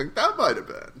fuck do you think that might have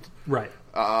been? Right.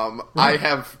 I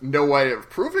have no way of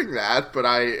proving that, but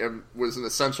I was an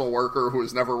essential worker who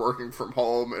was never working from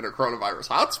home in a coronavirus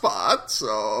hotspot,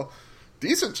 so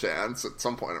decent chance at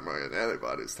some point I'm going to get an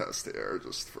antibodies test here,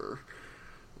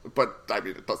 but I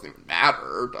mean, it doesn't even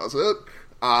matter, does it?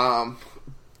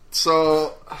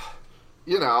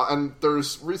 And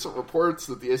there's recent reports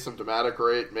that the asymptomatic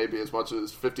rate may be as much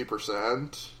as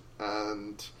 50%,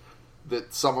 and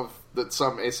that some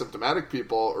asymptomatic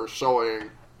people are showing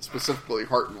specifically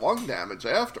heart and lung damage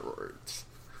afterwards.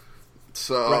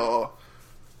 So,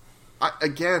 right.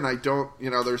 I don't,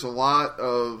 there's a lot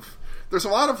of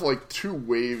like two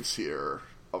waves here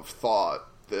of thought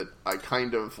that I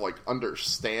kind of like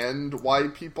understand why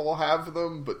people have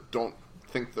them, but don't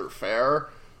think they're fair.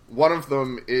 One of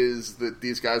them is that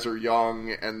these guys are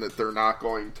young and that they're not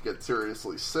going to get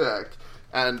seriously sick.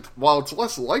 And while it's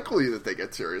less likely that they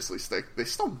get seriously sick, they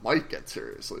still might get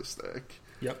seriously sick.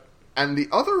 Yep. And the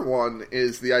other one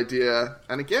is the idea,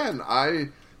 and again, I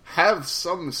have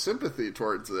some sympathy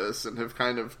towards this and have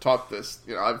kind of taught this,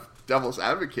 I've devil's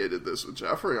advocated this with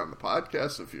Jeffrey on the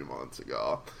podcast a few months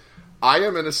ago. I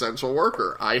am an essential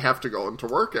worker. I have to go into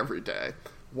work every day.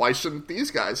 Why shouldn't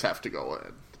these guys have to go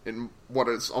in what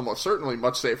is almost certainly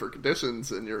much safer conditions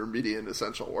than your median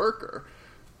essential worker?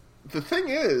 The thing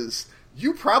is,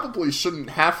 you probably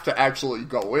shouldn't have to actually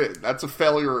go in. That's a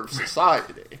failure of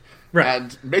society. Right.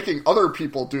 And making other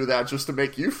people do that just to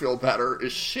make you feel better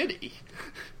is shitty.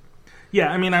 Yeah,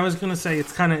 I mean, I was going to say,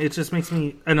 it just makes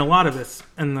me, and a lot of this,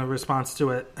 and the response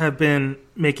to it, have been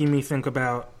making me think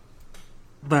about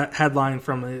that headline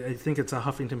from, I think it's a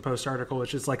Huffington Post article,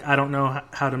 which is like, I don't know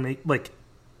how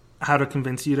to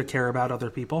convince you to care about other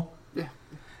people. Yeah.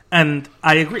 And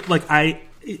I agree,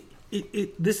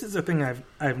 this is a thing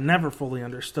I've never fully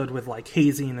understood with like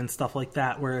hazing and stuff like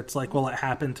that, where it's like, well, it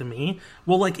happened to me.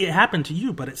 Well, like, it happened to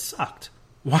you, but it sucked.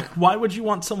 Why would you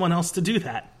want someone else to do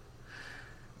that?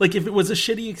 Like, if it was a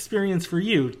shitty experience for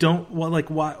you,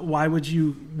 why would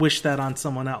you wish that on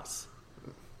someone else?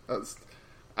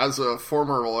 as a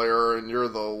former lawyer, and you're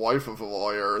the wife of a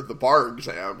lawyer, the bar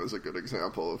exam is a good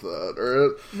example of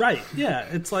that, right? Yeah,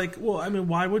 it's like, well, I mean,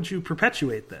 why would you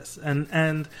perpetuate this?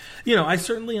 And you know, I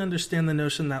certainly understand the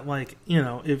notion that, like, you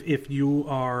know, if you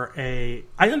are I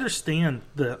understand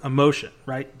the emotion,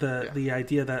 right? The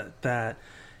idea that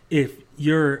if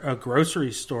you're a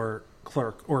grocery store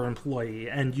clerk or employee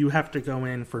and you have to go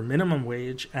in for minimum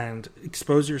wage and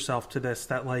expose yourself to this,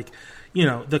 that, like, you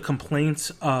know, the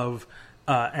complaints of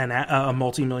a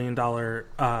multi-million-dollar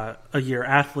a year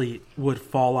athlete would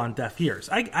fall on deaf ears.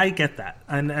 I get that,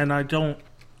 and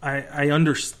I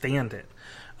understand it,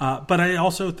 but I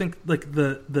also think, like,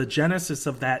 the genesis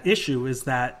of that issue is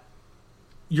that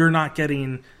you're not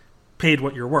getting paid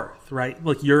what you're worth, right?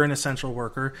 Like, you're an essential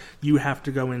worker. You have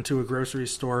to go into a grocery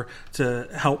store to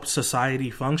help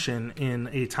society function in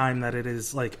a time that it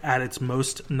is, like, at its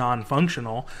most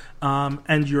non-functional,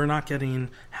 and you're not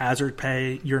getting hazard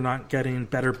pay. You're not getting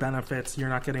better benefits. You're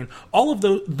not getting all of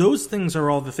those things are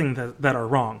all the things that are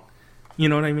wrong. You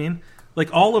know what I mean?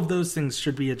 Like, all of those things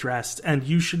should be addressed, and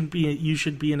you should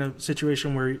be in a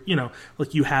situation where, you know,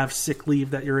 like, you have sick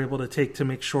leave that you're able to take to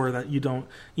make sure that you don't,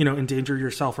 you know, endanger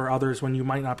yourself or others when you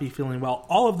might not be feeling well.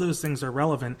 All of those things are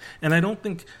relevant, and I don't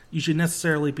think you should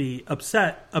necessarily be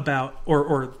upset about,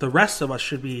 or the rest of us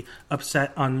should be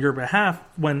upset on your behalf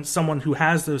when someone who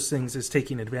has those things is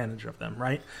taking advantage of them,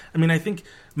 right? I mean, I think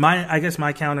I guess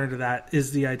my counter to that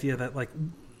is the idea that, like,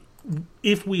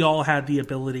 if we all had the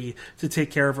ability to take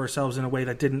care of ourselves in a way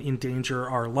that didn't endanger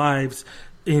our lives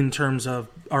in terms of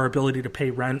our ability to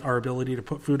pay rent, our ability to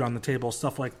put food on the table,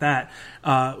 stuff like that,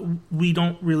 we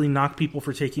don't really knock people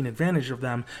for taking advantage of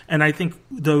them. And I think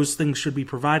those things should be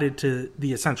provided to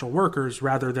the essential workers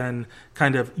rather than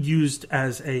kind of used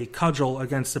as a cudgel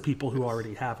against the people who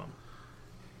already have them.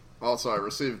 Also, I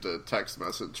received a text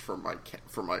message from my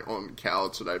own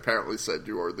couch, and I apparently said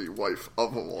you are the wife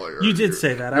of a lawyer. You did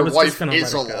say that. Your wife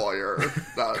is a lawyer.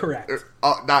 Not, correct.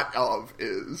 Not of,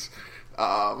 is.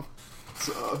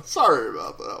 So, sorry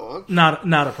about that one.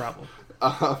 Not a problem.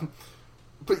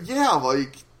 But yeah,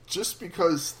 like, just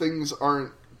because things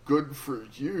aren't good for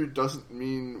you doesn't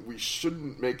mean we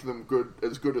shouldn't make them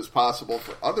good as possible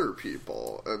for other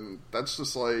people. And that's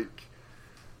just like...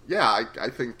 Yeah, I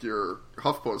think your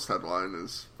HuffPost headline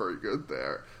is very good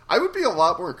there. I would be a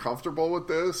lot more comfortable with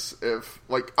this if,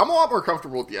 like, I'm a lot more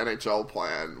comfortable with the NHL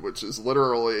plan, which is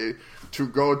literally to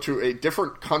go to a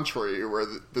different country where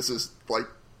this is, like,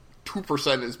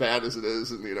 2% as bad as it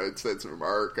is in the United States of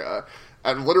America,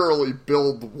 and literally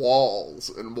build walls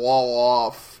and wall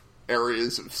off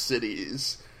areas of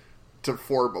cities to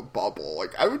form a bubble. Like,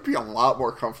 I would be a lot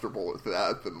more comfortable with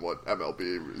that than what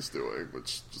MLB was doing,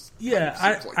 which just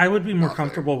I would be more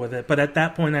comfortable with it, but at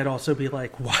that point I'd also be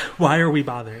like, why are we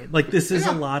bothering? Like, this is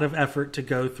a lot of effort to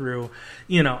go through.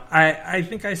 You know, I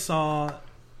think I saw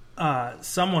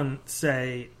someone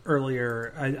say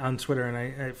earlier on Twitter, and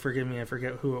I forgive me, I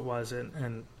forget who it was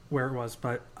and where it was,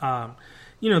 but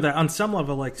you know, that on some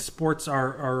level, like, sports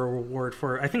are a reward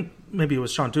for, I think maybe it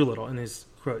was Sean Doolittle in his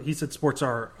quote, he said sports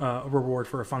are a reward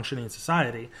for a functioning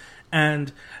society.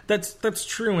 And that's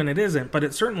true, and it isn't, but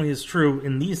it certainly is true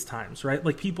in these times, right?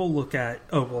 Like, people look at,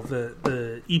 oh, well,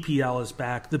 the EPL is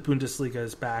back, the Bundesliga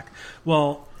is back.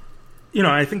 Well, you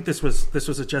know, I think this was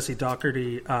a Jesse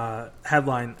Doherty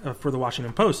headline for the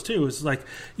Washington Post too. Is like,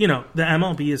 you know, the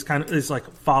MLB is like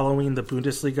following the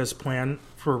Bundesliga's plan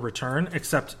for return,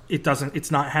 except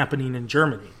it's not happening in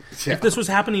Germany. Yeah. If this was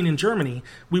happening in Germany,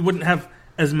 we wouldn't have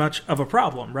as much of a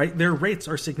problem, right? Their rates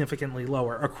are significantly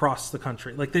lower across the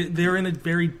country. Like, they're in a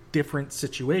very different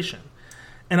situation.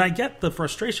 And I get the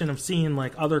frustration of seeing,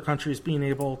 like, other countries being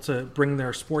able to bring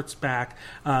their sports back.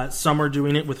 Some are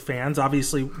doing it with fans.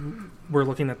 Obviously, we're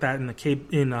looking at that in the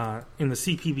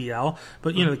CPBL,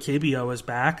 but, you know, the KBO is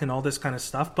back and all this kind of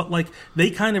stuff. But, like, they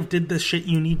kind of did the shit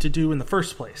you need to do in the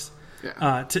first place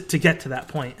to get to that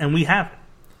point, and we haven't.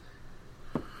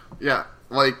 Yeah,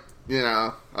 like, you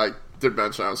know, I did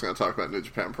mention I was going to talk about New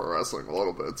Japan Pro Wrestling a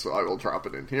little bit, so I will drop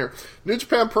it in here. New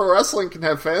Japan Pro Wrestling can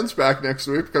have fans back next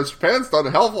week because Japan's done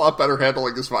a hell of a lot better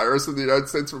handling this virus than the United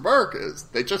States of America is.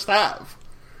 They just have.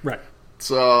 Right.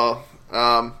 So,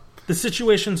 the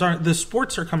situations aren't... The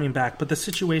sports are coming back, but the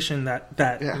situation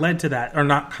that led to that are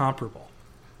not comparable.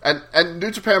 And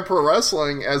New Japan Pro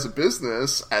Wrestling as a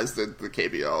business, as did the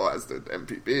KBO, as did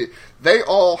MPB, they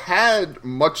all had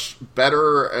much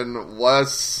better and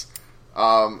less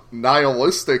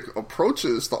nihilistic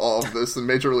approaches to all of this than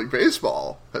Major League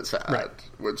Baseball has had. Right.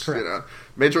 Which, Correct.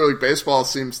 Major League Baseball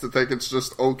seems to think it's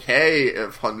just okay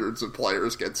if hundreds of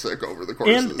players get sick over the course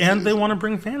of the season. And they want to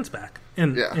bring fans back.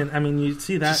 And I mean, you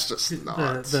see that. It's just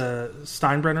not. The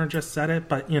Steinbrenner just said it,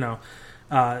 but,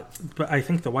 but I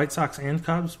think the White Sox and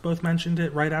Cubs both mentioned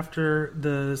it right after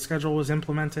the schedule was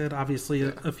implemented. Obviously,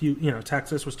 a few,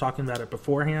 Texas was talking about it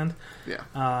beforehand.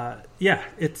 Yeah.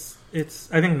 It's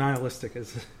I think nihilistic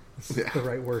is the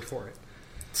right word for it.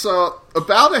 So,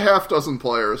 about a half dozen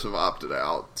players have opted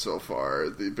out so far.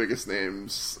 The biggest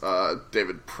names,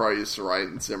 David Price,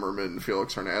 Ryan Zimmerman,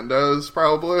 Felix Hernandez,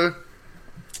 probably.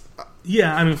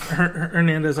 Yeah, I mean,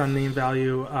 Hernandez on name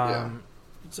value.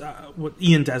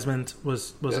 Ian Desmond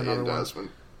was another Ian Desmond.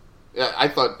 Yeah, I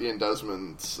thought Ian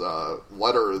Desmond's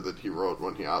letter that he wrote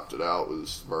when he opted out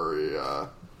was very,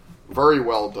 very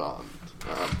well done.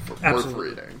 Worth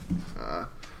reading.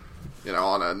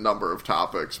 On a number of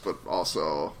topics, but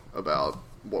also about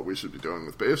what we should be doing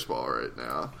with baseball right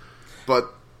now.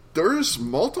 But there's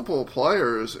multiple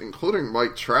players, including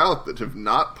Mike Trout, that have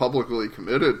not publicly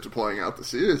committed to playing out the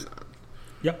season.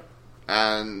 Yep.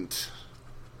 And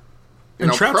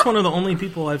Trout's one of the only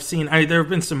people I've seen. There have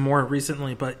been some more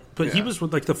recently, but he was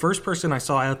like the first person I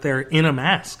saw out there in a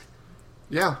mask.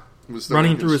 Yeah.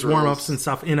 Running through his warm-ups and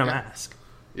stuff in a mask.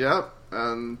 Yeah.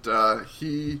 And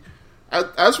he...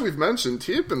 As we've mentioned,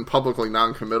 he had been publicly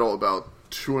non-committal about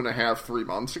 2.5-3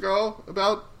 months ago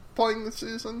about playing the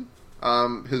season.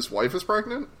 His wife is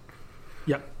pregnant.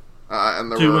 Yep.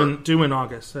 And due in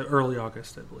August, early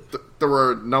August, I believe. There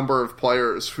were a number of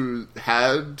players who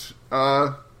had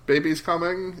babies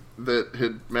coming that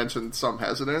had mentioned some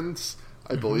hesitance.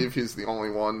 I believe he's the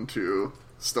only one to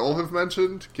still have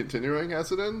mentioned continuing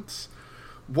hesitance.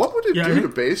 What would it do to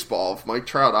baseball if Mike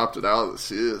Trout opted out of the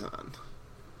season?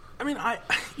 I mean,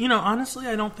 honestly,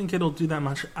 I don't think it'll do that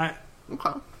much.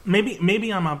 Okay.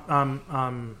 Maybe I'm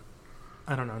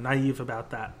I don't know, naive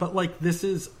about that. But like, this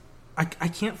is, I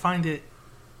can't find it.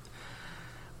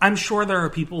 I'm sure there are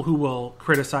people who will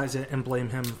criticize it and blame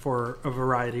him for a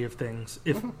variety of things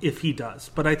if he does.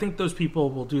 But I think those people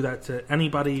will do that to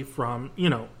anybody from,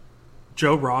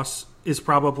 Joe Ross is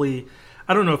probably,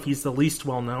 I don't know if he's the least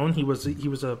well known. He was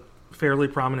a fairly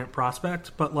prominent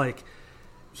prospect, but like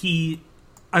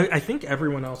I think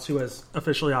everyone else who has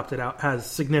officially opted out has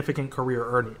significant career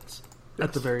earnings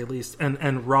at the very least,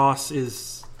 and Ross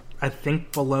is, I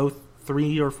think, below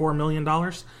 $3 or $4 million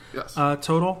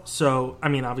total. So, I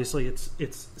mean, obviously,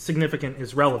 it's significant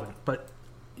is relevant, but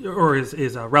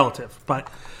is relative, but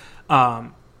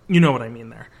you know what I mean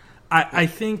there. I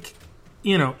think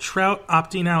Trout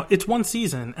opting out. It's one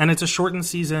season, and it's a shortened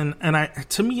season, and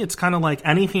to me, it's kind of like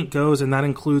anything goes, and that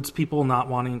includes people not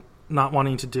wanting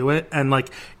to do it, and like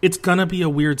it's gonna be a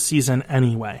weird season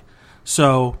anyway.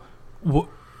 So,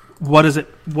 what does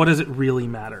it really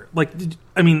matter? Like,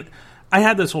 I mean, I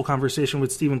had this whole conversation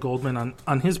with Stephen Goldman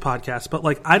on his podcast, but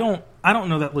like I don't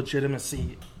know that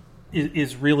legitimacy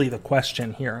is really the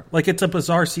question here. Like, it's a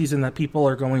bizarre season that people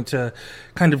are going to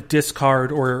kind of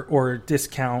discard or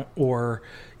discount or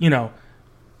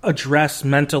address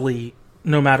mentally.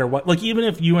 No matter what, like even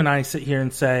if you and I sit here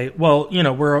and say, well,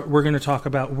 we're going to talk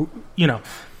about, we're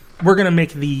going to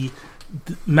make the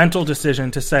mental decision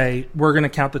to say we're going to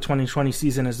count the 2020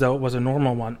 season as though it was a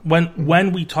normal one.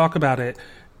 When we talk about it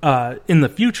in the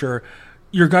future,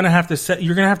 you're going to have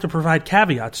to provide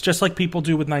caveats, just like people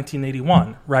do with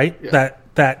 1981, right? Yeah.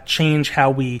 That change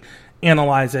how we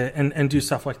analyze it and do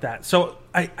stuff like that. So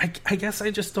I guess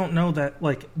I just don't know that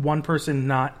like one person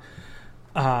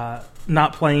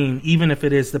not playing, even if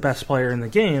it is the best player in the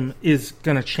game, is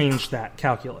going to change that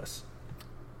calculus.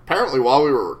 Apparently, while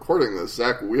we were recording this,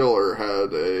 Zach Wheeler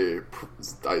had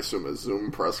I assume a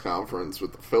Zoom press conference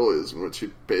with the Phillies in which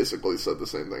he basically said the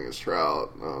same thing as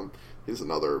Trout. He's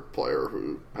another player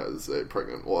who has a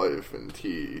pregnant wife, and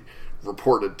he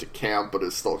reported to camp but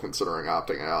is still considering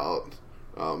opting out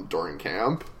during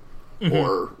camp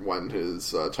or when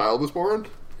his child was born.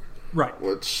 Right.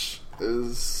 Which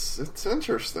it's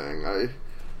interesting.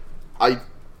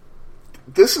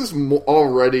 This is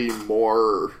already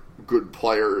more good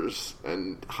players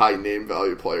and high name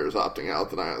value players opting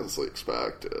out than I honestly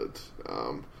expected.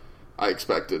 I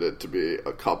expected it to be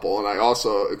a couple, and I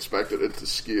also expected it to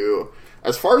skew.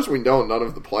 As far as we know, none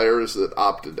of the players that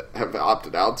have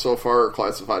opted out so far are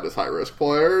classified as high risk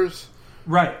players.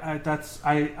 Right.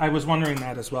 I was wondering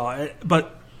that as well.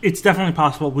 But it's definitely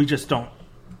possible. We just don't.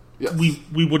 Yes.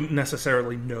 We wouldn't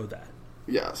necessarily know that.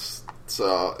 Yes.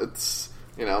 So it's,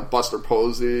 Buster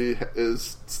Posey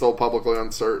is still publicly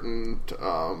uncertain.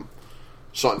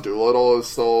 Sean Doolittle is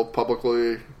still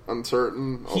publicly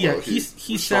uncertain. Yeah, he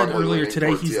said earlier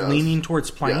today he's leaning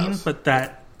towards playing, but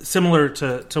that similar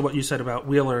to what you said about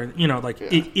Wheeler,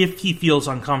 if he feels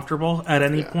uncomfortable at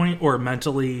any point or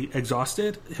mentally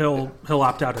exhausted, he'll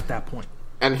opt out at that point.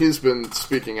 And he's been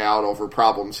speaking out over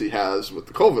problems he has with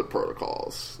the COVID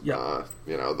protocols. Yeah,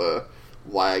 the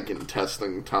lag in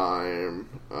testing time.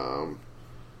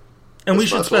 And we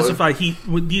should specify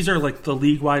these are like the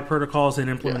league-wide protocols and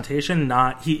implementation.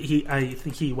 Not he. I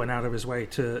think he went out of his way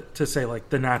to say like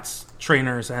the Nats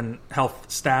trainers and health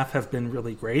staff have been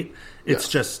really great. It's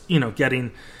just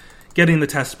getting the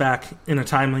test back in a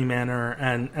timely manner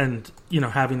and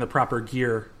having the proper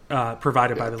gear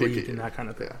provided by the PPE, league and that kind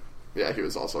of thing. Yeah, he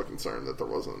was also concerned that there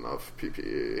wasn't enough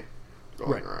PPE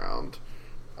going around.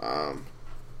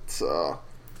 So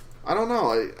I don't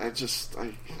know. I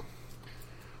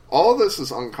all this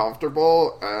is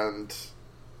uncomfortable, and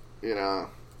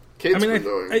Kate's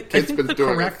been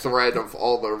doing a thread of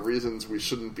all the reasons we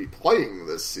shouldn't be playing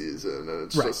this season, and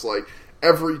it's just like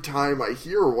every time I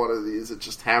hear one of these, it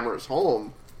just hammers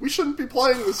home we shouldn't be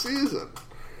playing this season.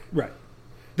 Right.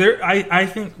 I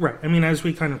think I mean, as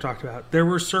we kind of talked about, there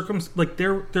were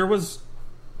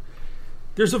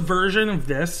there's a version of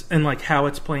this and like how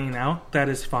it's playing out that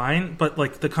is fine, but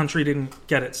like the country didn't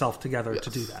get itself together to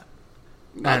do that.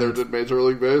 Neither did Major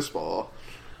League Baseball.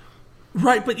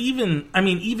 Right, but even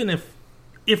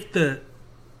if the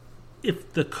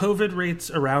COVID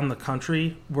rates around the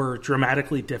country were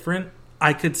dramatically different,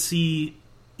 I could see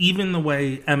even the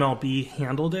way MLB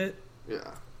handled it,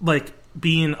 like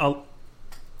being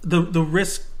the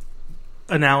risk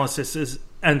analysis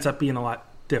ends up being a lot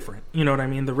different. You know what I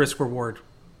mean? The risk reward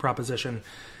proposition.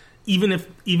 Even if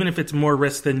it's more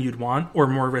risk than you'd want, or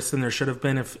more risk than there should have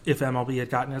been if MLB had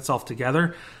gotten itself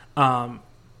together,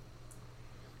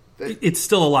 it's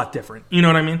still a lot different. You know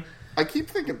what I mean? I keep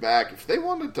thinking back, if they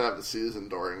wanted to have a season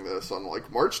during this, on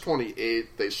like March 28th,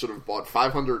 they should have bought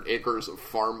 500 acres of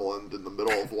farmland in the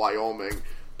middle of Wyoming,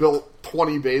 built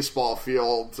 20 baseball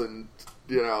fields and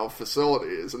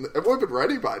facilities, and it would have been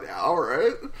ready by now,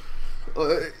 right?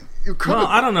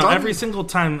 I don't know. Every single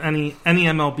time any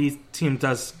MLB team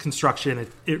does construction,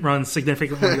 it runs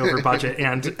significantly over budget.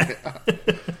 And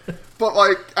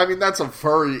but that's a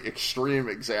very extreme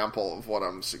example of what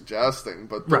I'm suggesting.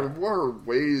 But there were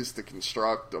ways to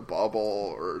construct a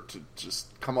bubble or to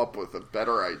just come up with a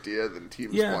better idea than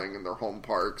teams playing in their home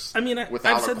parks. I mean,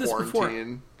 without I've said a this before.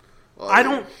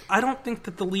 Like, I don't think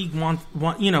that the league want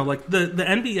like the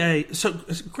NBA. So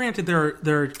granted, there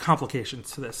are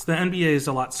complications to this. The NBA is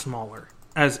a lot smaller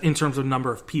as in terms of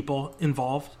number of people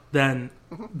involved than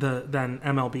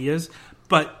MLB is,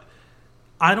 but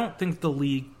I don't think the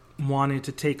league wanted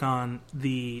to take on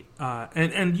the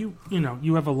and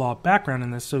you have a law background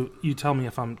in this, so you tell me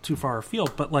if I'm too far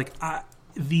afield. But like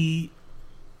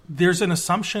there's an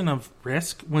assumption of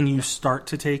risk when you start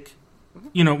to take,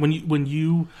 when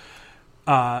you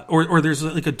or there's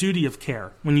like a duty of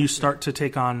care when you start to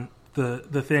take on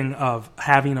the thing of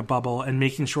having a bubble and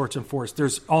making sure it's enforced.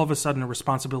 There's all of a sudden a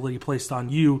responsibility placed on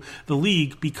you, the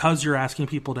league, because you're asking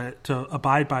people to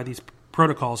abide by these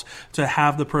protocols, to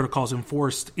have the protocols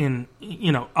enforced in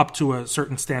up to a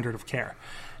certain standard of care.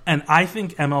 And I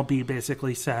think MLB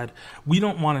basically said, we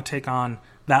don't want to take on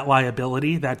that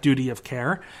liability, that duty of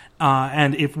care.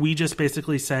 And if we just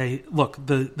basically say, look,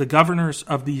 the governors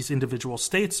of these individual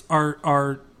states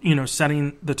are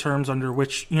setting the terms under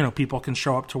which people can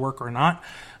show up to work or not,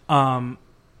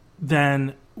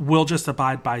 then we'll just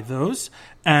abide by those.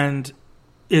 And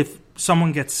if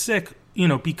someone gets sick,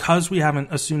 because we haven't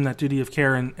assumed that duty of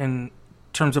care in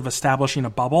terms of establishing a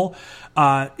bubble,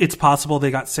 it's possible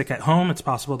they got sick at home. It's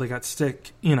possible they got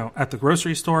sick, at the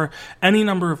grocery store. Any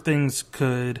number of things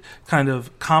could kind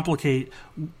of complicate,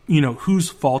 whose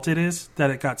fault it is that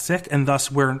it got sick, and thus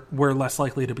we're less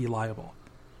likely to be liable.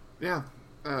 Yeah,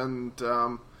 and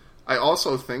I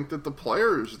also think that the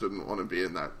players didn't want to be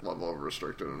in that level of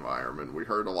restricted environment. We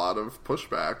heard a lot of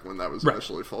pushback when that was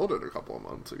initially folded a couple of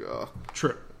months ago.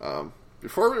 True.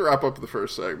 Before we wrap up the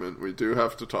first segment, we do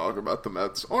have to talk about the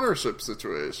Mets ownership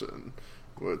situation,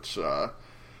 which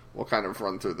we'll kind of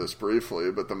run through this briefly,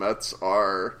 but the Mets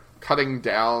are cutting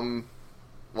down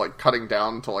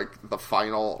to like the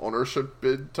final ownership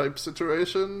bid type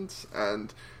situations,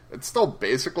 and it's still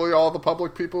basically all the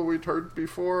public people we'd heard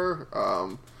before.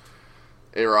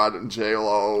 A-Rod and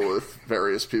J-Lo with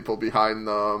various people behind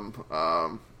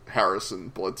them.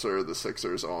 Harrison Blitzer, the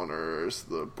Sixers owners,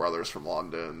 the brothers from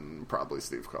London, probably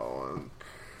Steve Cohen.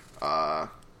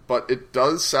 But it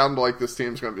does sound like this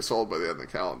team's going to be sold by the end of the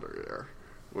calendar year,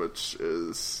 which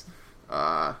is,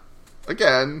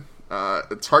 again,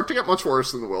 It's hard to get much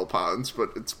worse than the Wilpons, but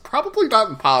it's probably not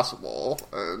impossible.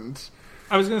 And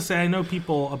I was going to say, I know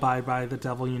people abide by the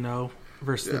devil you know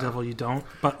versus the devil you don't,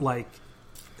 but, like,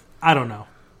 I don't know.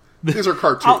 These are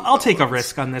cartoons. I'll take a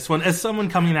risk on this one. As someone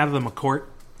coming out of the McCourt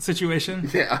situation,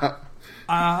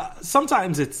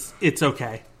 sometimes it's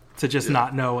okay to just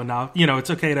not know enough. You know,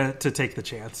 it's okay to take the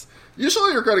chance.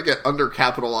 Usually you're going to get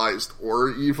undercapitalized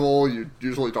or evil. You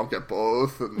usually don't get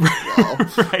both. And, well,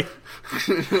 right.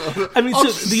 I mean,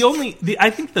 I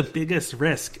think the biggest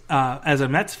risk as a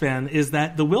Mets fan is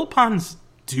that the Wilpons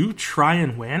do try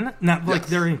and win. Not like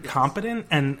they're incompetent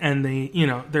and they, you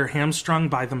know, they're hamstrung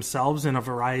by themselves in a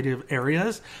variety of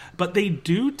areas, but they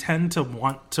do tend to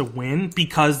want to win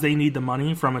because they need the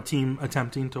money from a team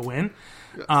attempting to win.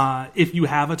 Yes. If you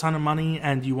have a ton of money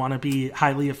and you want to be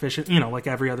highly efficient, you know, like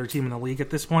every other team in the league at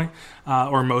this point,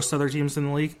 or most other teams in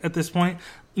the league at this point,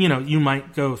 you know, you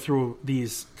might go through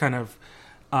these kind of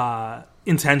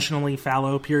intentionally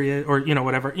fallow period, or, you know,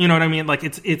 whatever. You know what I mean? Like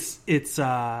it's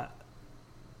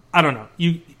I don't know.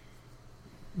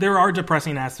 There are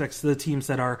depressing aspects to the teams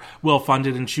that are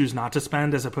well-funded and choose not to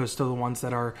spend, as opposed to the ones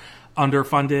that are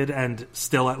underfunded and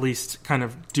still at least kind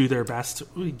of do their best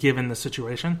given the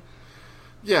situation.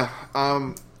 Yeah,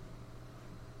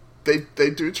 they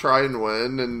do try and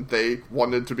win, and they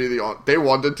wanted to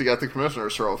get the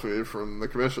commissioner's trophy from the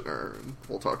commissioner, and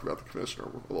we'll talk about the commissioner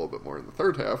a little bit more in the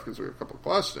third half because we have a couple of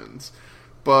questions.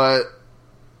 But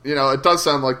you know, it does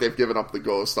sound like they've given up the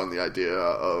ghost on the idea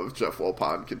of Jeff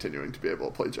Wilpon continuing to be able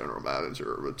to play general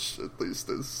manager, which at least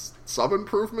is some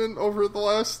improvement over the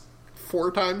last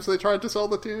 4 times they tried to sell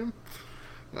the team.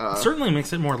 Certainly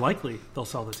makes it more likely they'll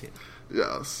sell the team.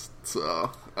 Yes. So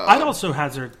I'd also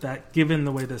hazard that, given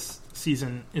the way this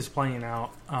season is playing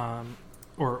out,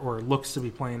 or looks to be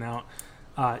playing out,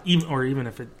 even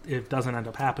if it doesn't end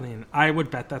up happening, I would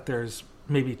bet that there's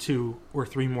maybe 2 or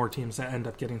 3 more teams that end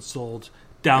up getting sold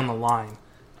down the line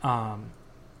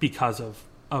because of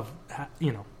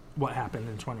you know, what happened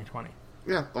in 2020.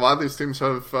 Yeah, a lot of these teams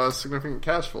have significant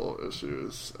cash flow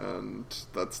issues, and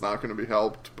that's not going to be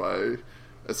helped by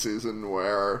a season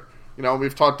where, you know,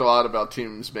 we've talked a lot about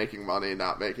teams making money,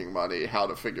 not making money, how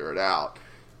to figure it out.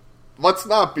 Let's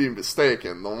not be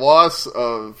mistaken. The loss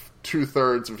of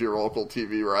 2/3 of your local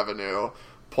TV revenue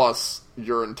plus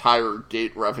your entire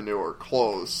gate revenue or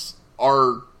close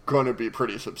are going to be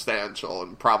pretty substantial,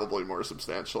 and probably more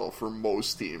substantial for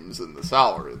most teams in the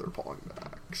salary they're pulling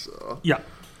back. So yeah,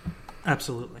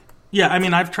 absolutely. Yeah, I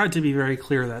mean, I've tried to be very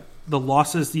clear that the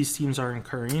losses these teams are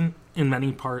incurring in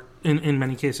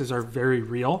many cases are very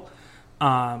real.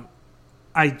 I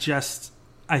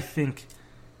think,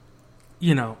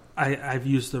 you know, I've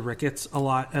used the Ricketts a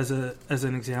lot as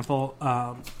an example.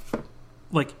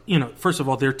 Like, you know, first of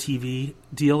all, their TV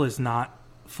deal is not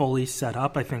fully set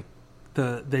up. I think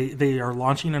they are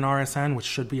launching an RSN, which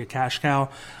should be a cash cow,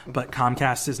 but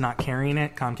Comcast is not carrying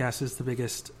it. Comcast is the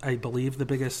biggest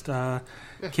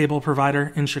cable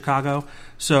provider in Chicago.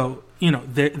 So, you know,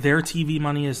 their TV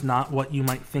money is not what you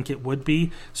might think it would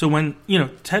be. So when, you know,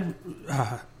 Ted,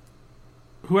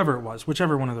 whoever it was,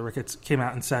 whichever one of the Ricketts came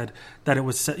out and said that it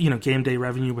was, you know, game day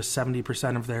revenue was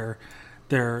 70% of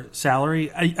their salary.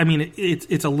 I mean,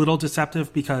 it's a little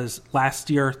deceptive because last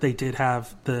year they did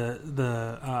have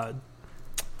the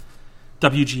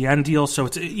WGN deal, so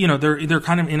it's, you know, they're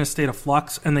kind of in a state of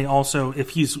flux, and they also, if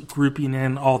he's grouping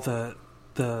in all the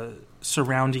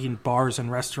surrounding bars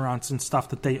and restaurants and stuff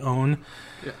that they own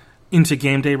into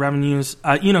game day revenues,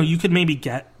 you know, you could maybe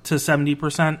get to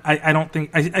 70%.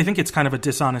 I think it's kind of a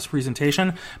dishonest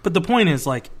presentation, but the point is,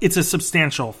 like, it's a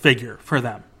substantial figure for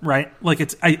them, right? Like,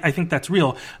 I think that's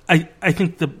real. I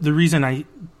think the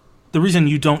reason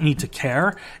you don't need to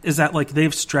care is that, like,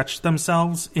 they've stretched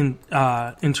themselves in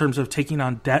terms of taking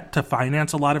on debt to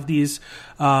finance a lot of these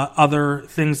other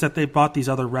things that they've bought, these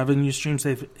other revenue streams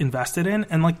they've invested in,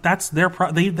 and, like, that's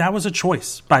that was a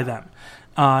choice by them.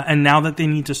 And now that they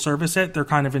need to service it, they're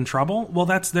kind of in trouble. Well,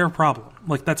 that's their problem.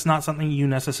 Like, that's not something you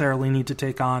necessarily need to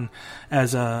take on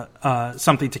as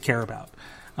something to care about.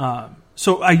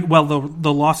 While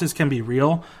the losses can be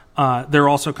real, they're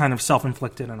also kind of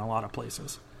self-inflicted in a lot of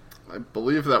places. I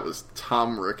believe that was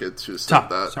Tom Ricketts who said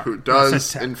who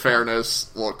does, in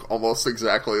fairness, look almost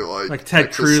exactly like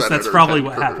Ted Cruz. That's probably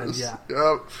what happened, yeah.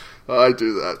 Yep, I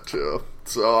do that too.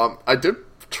 So I did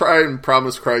try and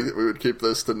promise Craig that we would keep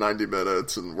this to 90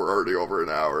 minutes, and we're already over an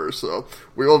hour, so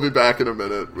we will be back in a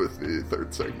minute with the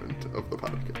third segment of the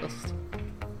podcast.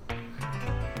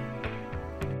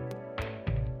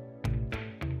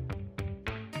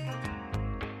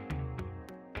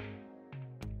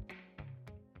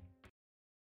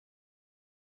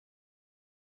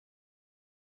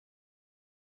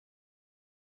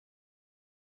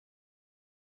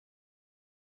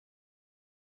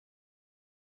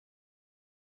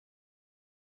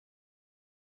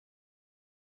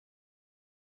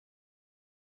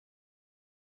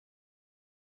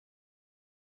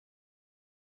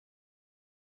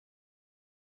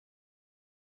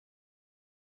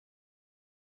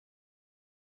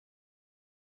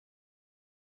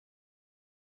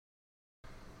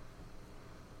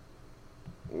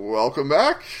 Welcome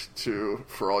back to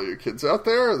For All You Kids Out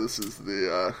There. This is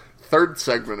the third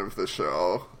segment of the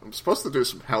show. I'm supposed to do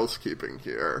some housekeeping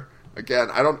here.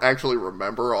 Again, I don't actually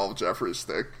remember all of Jeffrey's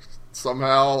stick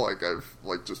somehow.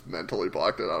 I've just mentally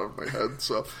blocked it out of my head.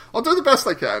 So I'll do the best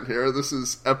I can here. This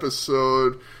is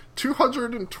episode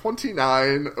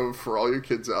 229 of For All You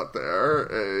Kids Out There,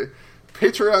 a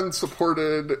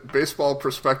Patreon-supported baseball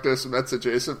prospectus Mets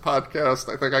adjacent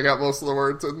podcast. I think I got most of the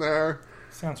words in there.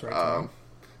 Sounds right.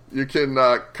 You can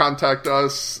contact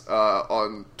us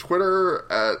on Twitter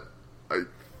at, I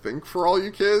think, For All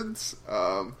You Kids.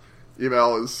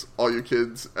 Email is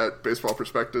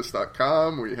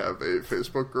allyoukids@baseballprospectus.com. We have a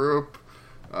Facebook group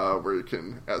where you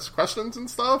can ask questions and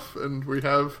stuff, and we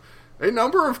have a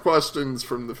number of questions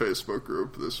from the Facebook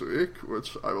group this week,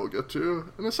 which I will get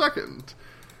to in a second.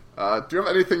 Do you have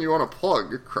anything you want to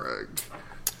plug, Craig?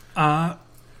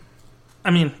 I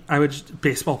mean, I would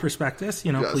baseball prospectus.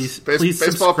 Yes, please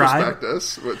baseball subscribe.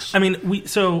 Prospectus. Which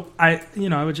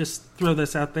I would just throw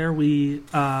this out there. We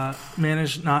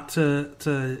managed not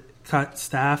to cut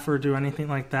staff or do anything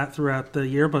like that throughout the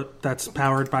year, but that's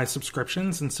powered by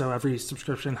subscriptions, and so every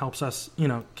subscription helps us,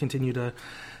 continue to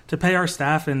pay our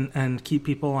staff and keep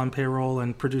people on payroll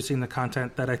and producing the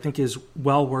content that I think is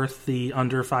well worth the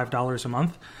under $5 a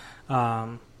month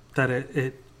that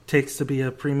it takes to be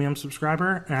a premium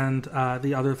subscriber. And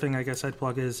the other thing I guess I'd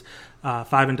plug is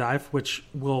Five and Dive, which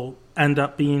will end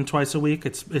up being twice a week.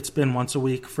 It's been once a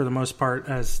week for the most part,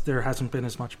 as there hasn't been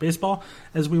as much baseball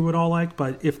as we would all like.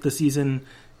 But if the season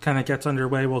kind of gets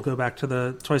underway, we'll go back to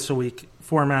the twice a week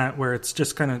format where it's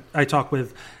just kind of, I talk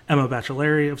with Emma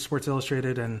Baccelleri of Sports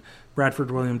Illustrated and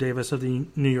Bradford William Davis of the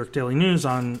New York Daily News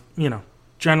on,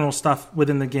 general stuff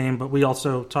within the game, but we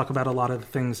also talk about a lot of the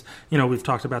things, we've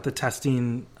talked about the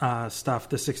testing stuff,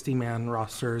 the 60-man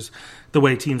rosters, the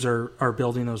way teams are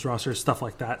building those rosters, stuff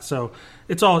like that. So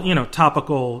it's all,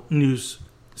 topical news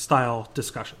style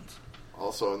discussions.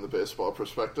 Also in the Baseball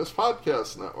Prospectus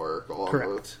Podcast Network, along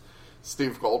Correct. With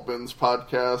Steve Goldman's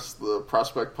podcast, the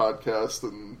Prospect Podcast,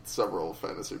 and several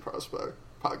fantasy prospect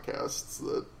podcasts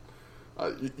that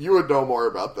you would know more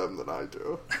about them than I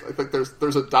do. I think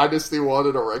there's a Dynasty one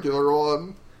and a regular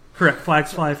one. Correct.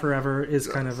 Flags Fly Forever is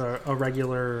kind of a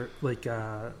regular,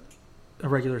 a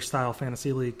regular style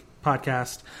fantasy league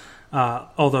podcast.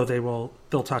 Although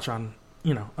they'll touch on,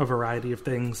 a variety of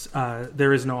things.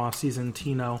 There is no off season.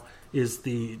 Tino is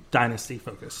the Dynasty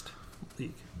focused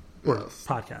league or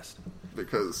podcast.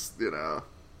 Because,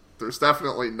 there's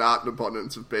definitely not an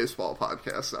abundance of baseball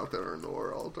podcasts out there in the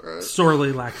world, right?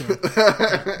 Sorely lacking.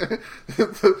 The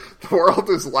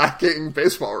world is lacking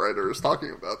baseball writers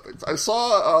talking about things. I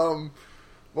saw,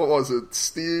 what was it?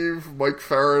 Steve, Mike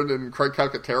Farron, and Craig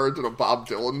Calcaterra did a Bob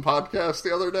Dylan podcast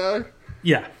the other day.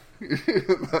 Yeah.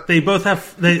 They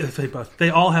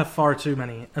all have far too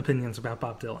many opinions about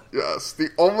Bob Dylan. Yes. The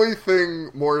only thing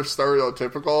more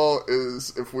stereotypical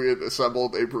is if we had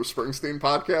assembled a Bruce Springsteen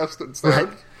podcast instead.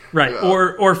 Right.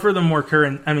 Yeah. Or for the more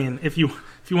current, I mean, if you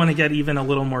want to get even a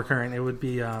little more current, it would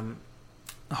be Jason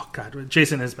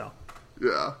Isbell.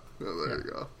 Yeah. There you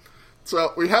go.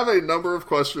 So we have a number of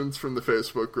questions from the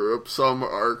Facebook group. Some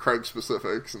are Craig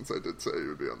specific, since I did say he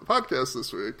would be on the podcast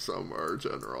this week. Some are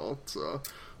general. So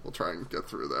we'll try and get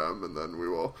through them, and then we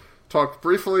will talk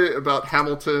briefly about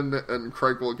Hamilton, and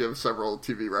Craig will give several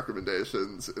TV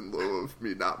recommendations in lieu of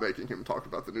me not making him talk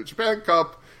about the New Japan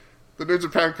Cup. The New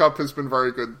Japan Cup has been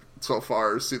very good so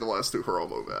far. See the last two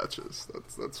Hiromu matches.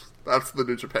 That's the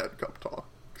New Japan Cup talk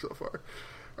so far.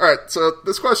 All right, so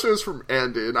this question is from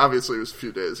Andy, and obviously it was a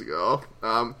few days ago.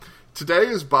 Today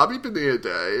is Bobby Bonilla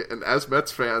Day, and as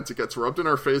Mets fans, it gets rubbed in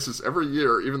our faces every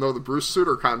year, even though the Bruce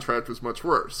Sutter contract was much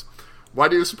worse. Why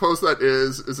do you suppose that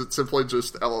is? Is it simply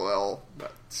just LOL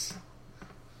Mets?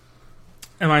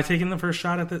 Am I taking the first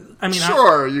shot at the?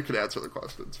 Sure, you can answer the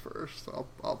questions first.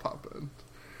 I'll pop in.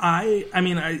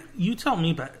 You tell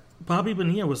me, but Bobby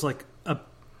Bonilla was like a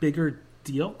bigger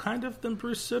deal, kind of, than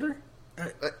Bruce Sutter.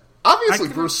 Obviously,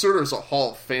 Bruce Sutter's a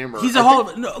Hall of Famer. He's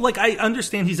I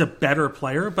understand he's a better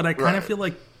player, but I kind of feel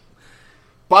like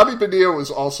Bobby Bonilla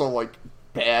was also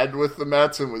bad with the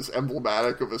Mets and was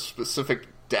emblematic of a specific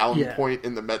down point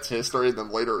in the Mets history. And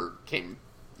then later came,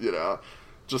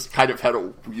 just kind of had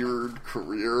a weird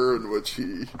career in which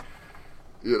he,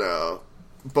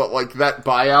 but that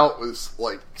buyout was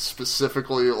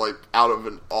specifically out of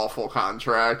an awful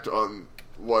contract on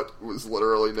what was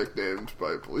literally nicknamed by,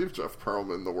 I believe, Jeff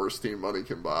Pearlman, the worst team money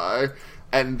can buy.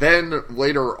 And then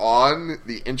later on,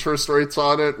 the interest rates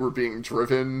on it were being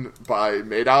driven by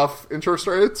Madoff interest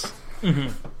rates. Mm-hmm.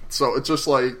 So it just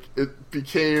it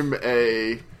became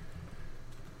a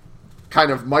kind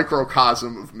of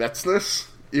microcosm of Metsness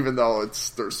even though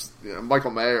there's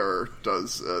Michael Mayer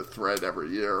does a thread every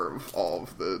year of all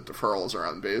of the deferrals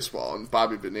around baseball, and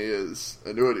Bobby Bonilla's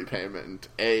annuity payment,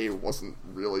 A, wasn't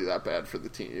really that bad for the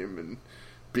team, and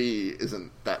B,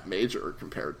 isn't that major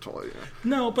compared to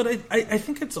No, but I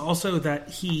think it's also that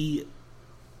he,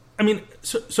 I mean,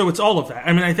 so it's all of that.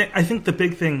 I mean, I think the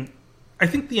big thing, I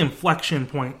think the inflection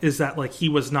point is that like he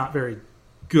was not very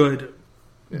good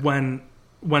when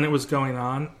it was going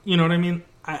on. You know what I mean?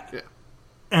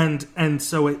 And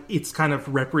so it's kind of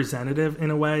representative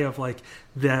in a way of like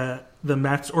the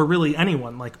Mets, or really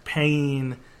anyone, like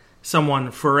paying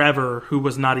someone forever who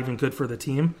was not even good for the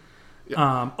team.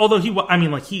 Yeah. Although he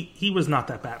was not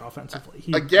that bad offensively.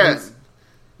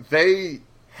 They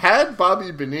had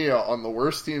Bobby Bonilla on the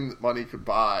worst team that money could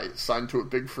buy, signed to a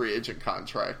big free agent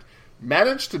contract,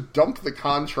 managed to dump the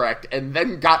contract, and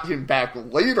then got him back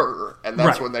later, and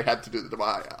that's when they had to do the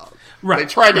buyout. Right. They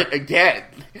tried it again.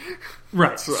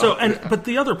 Right. But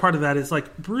the other part of that is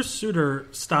like Bruce Sutter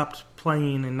stopped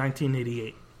playing in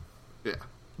 1988. Yeah.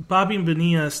 Bobby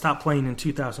Bonilla stopped playing in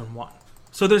 2001.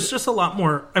 So there's just a lot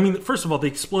more. I mean, first of all, the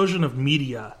explosion of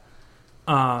media,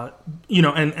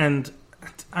 and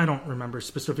I don't remember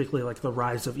specifically like the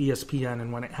rise of ESPN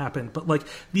and when it happened, but like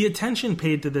the attention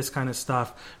paid to this kind of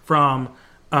stuff from,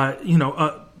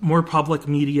 more public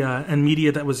media and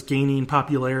media that was gaining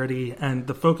popularity, and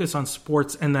the focus on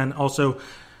sports, and then also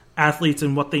athletes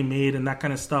and what they made and that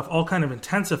kind of stuff all kind of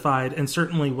intensified and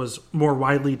certainly was more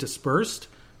widely dispersed,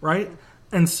 right?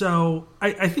 And so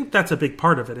I think that's a big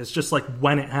part of it. It's just like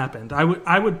when it happened.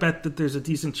 I would bet that there's a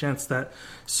decent chance that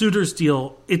Sutter's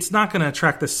deal, it's not going to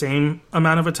attract the same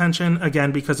amount of attention,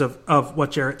 again, because of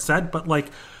what Jarrett said, but like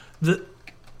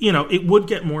it would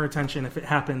get more attention if it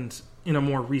happened in a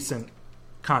more recent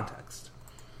context.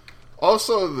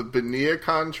 Also, the Bonilla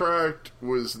contract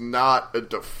was not a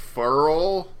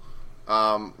deferral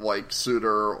like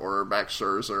Sutter or Max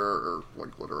Scherzer or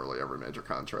like literally every major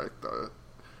contract the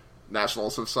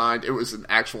Nationals have signed. It was an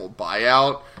actual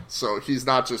buyout, so he's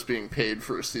not just being paid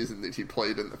for a season that he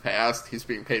played in the past, he's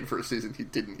being paid for a season he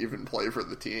didn't even play for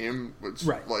the team, which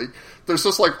there's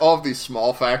just like all of these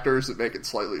small factors that make it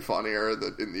slightly funnier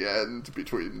that in the end,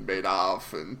 between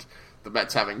Madoff and the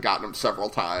Mets having gotten him several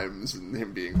times and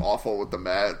him being awful with the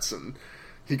Mets, and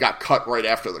he got cut right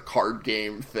after the card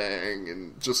game thing,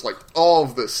 and just like all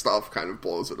of this stuff kind of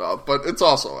blows it up. But it's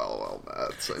also LOL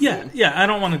Mets. I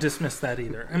don't want to dismiss that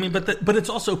either. I mean, but it's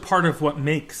also part of what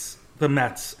makes the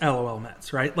Mets LOL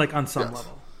Mets, right? Like on some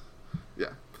level. Yeah.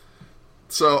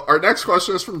 So our next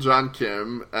question is from John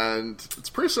Kim, and it's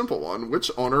a pretty simple one.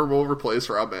 Which owner will replace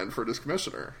Rob Manfred as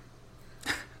commissioner?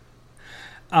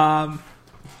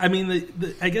 I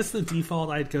mean, I guess the default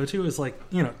I'd go to is like,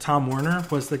 Tom Werner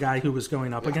was the guy who was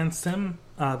going up against him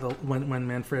when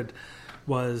Manfred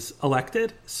was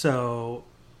elected. So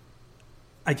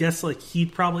I guess like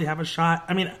he'd probably have a shot.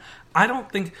 I mean, I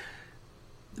don't think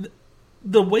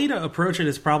the way to approach it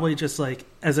is probably just like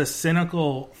as a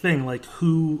cynical thing, like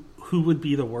who would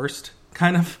be the worst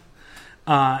kind of.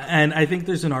 And I think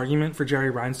there's an argument for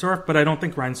Jerry Reinsdorf, but I don't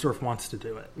think Reinsdorf wants to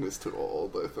do it. He's too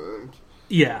old, I think.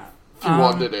 Yeah. If he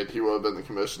wanted it, he would have been the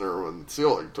commissioner when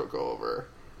Selig took over.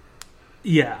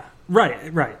 Yeah,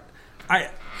 right.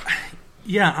 I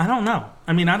don't know.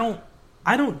 I mean, I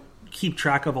don't keep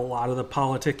track of a lot of the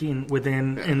politicking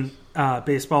within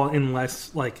baseball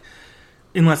unless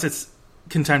it's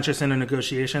contentious in a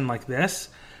negotiation like this.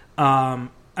 I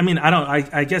mean,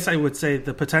 I guess I would say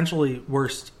the potentially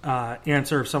worst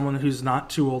answer of someone who's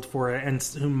not too old for it and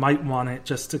who might want it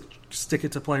just to stick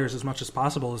it to players as much as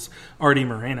possible is Artie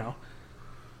Moreno.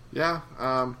 Yeah,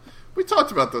 we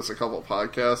talked about this a couple of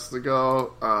podcasts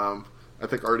ago. I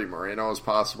think Artie Moreno is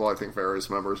possible. I think various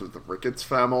members of the Ricketts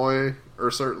family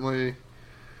are certainly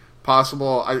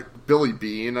possible. Billy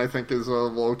Beane, I think, is a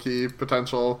low-key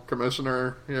potential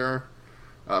commissioner here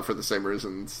for the same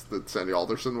reasons that Sandy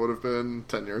Alderson would have been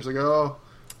 10 years ago.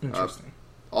 Interesting.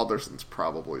 Alderson's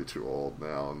probably too old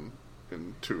now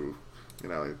and too,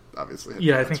 obviously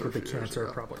had I think with the cancer,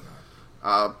 probably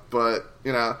not. But,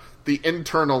 the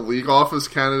internal league office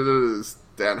candidate is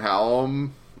Dan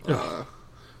Hallam.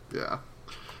 Yeah.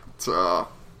 So,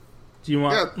 do you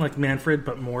want like Manfred,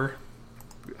 but more?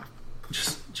 Yeah.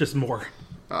 Just more.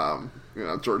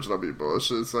 George W.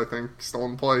 Bush is, I think, still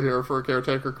in play here for a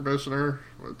caretaker commissioner,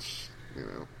 which,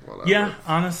 whatever. Yeah,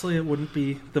 honestly, it wouldn't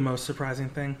be the most surprising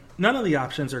thing. None of the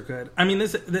options are good. I mean, I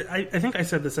think I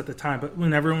said this at the time, but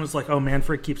when everyone was like, oh,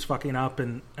 Manfred keeps fucking up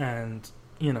and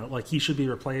like he should be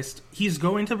replaced, he's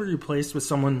going to be replaced with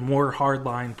someone more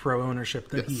hardline pro-ownership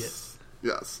than he is.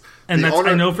 Yes. And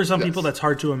I know for some people that's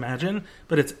hard to imagine,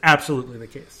 but it's absolutely the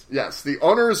case. Yes, the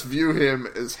owners view him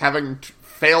as having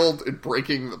failed at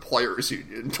breaking the players'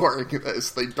 union during this.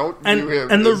 They don't view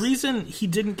him And the reason he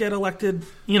didn't get elected,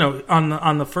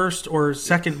 on the first or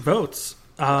second votes,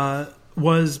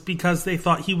 was because they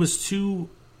thought he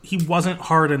wasn't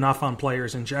hard enough on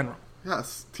players in general.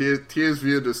 Yes, he is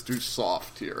viewed as too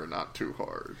soft here, not too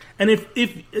hard. And if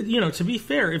to be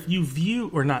fair, if you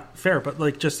view, or not fair, but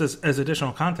like just as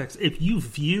additional context, if you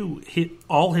view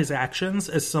all his actions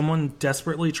as someone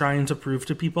desperately trying to prove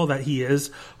to people that he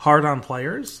is hard on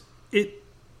players,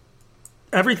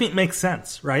 everything makes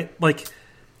sense, right? Like,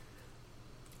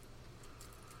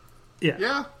 yeah.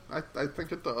 Yeah, I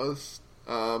think it does.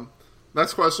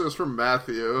 Next question is from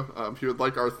Matthew. He would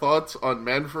like our thoughts on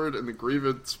Manfred and the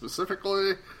grievance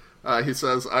specifically. He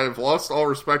says, I have lost all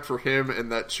respect for him and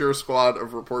that cheer squad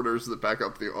of reporters that back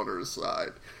up the owner's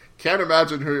side. Can't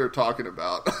imagine who you're talking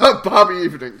about. Bobby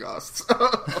Evening Gusts.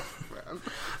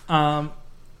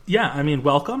 Yeah, I mean,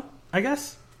 welcome, I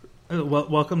guess.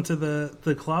 Welcome to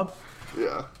the club.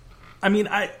 Yeah. I mean,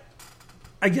 I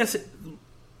guess, it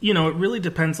really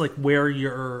depends, like, where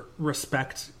your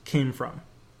respect came from.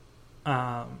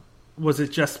 Was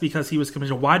it just because he was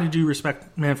commissioner? Why did you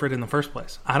respect Manfred in the first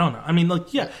place? I don't know. I mean,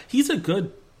 like, yeah, he's a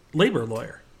good labor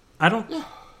lawyer. I don't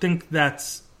think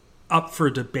that's up for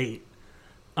debate.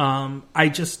 I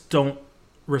just don't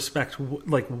respect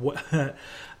the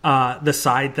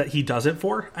side that he does it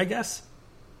for, I guess.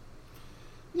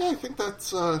 Yeah, I think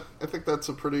that's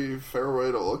a pretty fair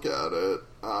way to look at it.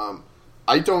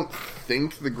 I don't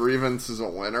think the grievance is a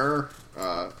winner.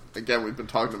 Again, we've been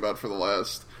talking about for the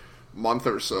last month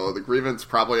or so. The grievance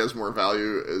probably has more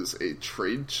value as a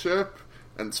trade chip,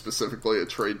 and specifically a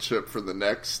trade chip for the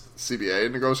next CBA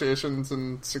negotiations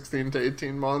in 16 to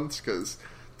 18 months, because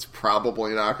it's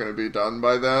probably not going to be done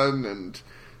by then, and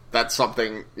that's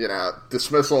something,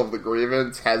 dismissal of the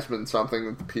grievance has been something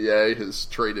that the PA has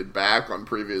traded back on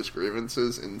previous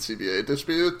grievances in CBA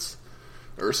disputes,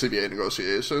 or CBA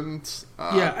negotiations.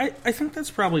 Yeah, I think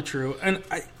that's probably true, and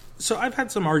so I've had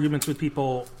some arguments with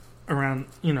people around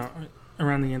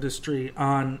the industry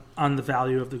on the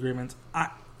value of the grievance. I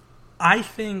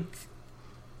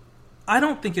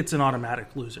don't think it's an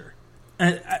automatic loser.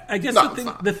 And I guess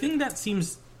the thing that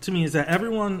seems to me is that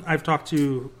everyone I've talked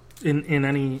to in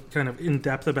any kind of in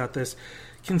depth about this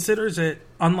considers it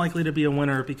unlikely to be a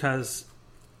winner because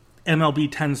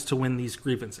MLB tends to win these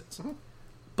grievances. Mm-hmm.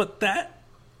 But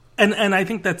and I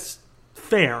think that's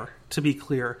fair, to be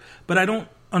clear, but I don't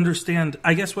understand.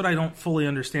 I guess what I don't fully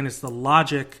understand is the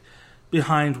logic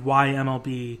behind why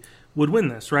MLB would win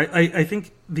this, right? I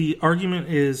think the argument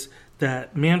is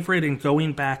that Manfred, in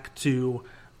going back to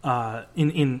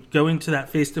in going to that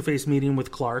face-to-face meeting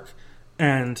with Clark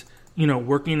and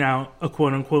working out a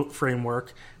quote-unquote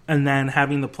framework, and then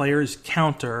having the players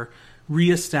counter,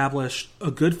 reestablish a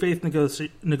good faith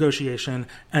negotiation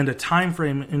and a time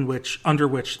frame under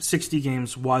which 60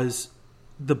 games was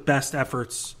the best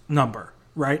efforts number.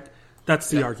 Right? That's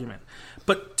the argument.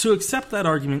 But to accept that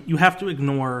argument, you have to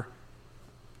ignore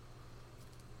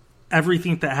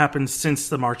everything that happened since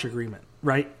the March agreement,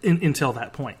 right? Until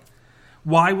that point.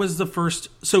 Why was the first...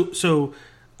 So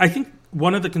I think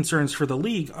one of the concerns for the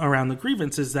league around the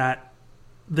grievance is that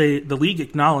the league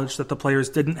acknowledged that the players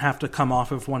didn't have to come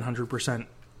off of 100%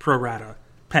 pro rata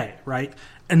pay, right?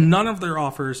 And none of their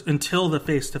offers until the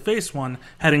face-to-face one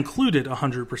had included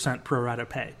 100% pro rata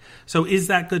pay. So is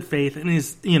that good faith? And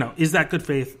is that good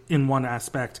faith in one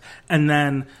aspect? And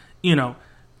then,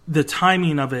 the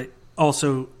timing of it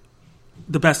also,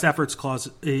 the best efforts clause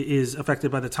is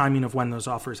affected by the timing of when those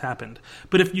offers happened.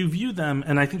 But if you view them,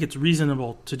 and I think it's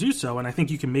reasonable to do so, and I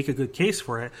think you can make a good case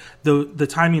for it, the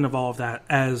timing of all of that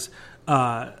as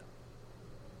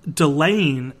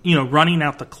delaying, running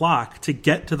out the clock to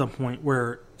get to the point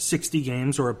where 60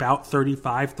 games, or about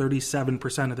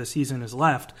 37% of the season is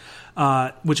left,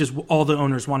 which is all the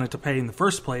owners wanted to pay in the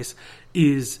first place,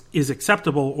 is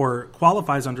acceptable or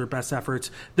qualifies under best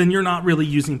efforts, then you're not really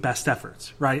using best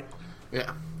efforts, right?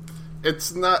 Yeah.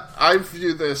 It's not... I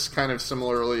view this kind of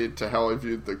similarly to how I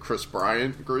viewed the Chris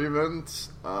Bryant grievance,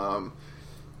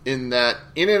 in that,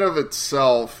 in and of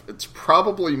itself, it's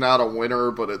probably not a winner,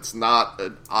 but it's not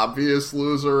an obvious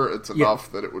loser. It's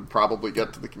enough that it would probably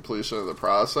get to the completion of the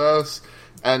process.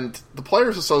 And the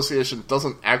Players Association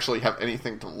doesn't actually have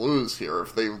anything to lose here.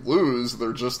 If they lose,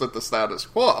 they're just at the status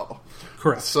quo.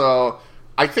 Correct. So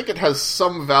I think it has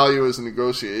some value as a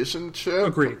negotiation chip.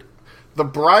 Agreed. The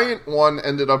Bryant one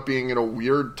ended up being in a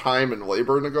weird time in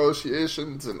labor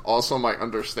negotiations, and also my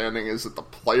understanding is that the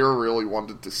player really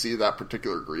wanted to see that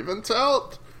particular grievance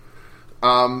out.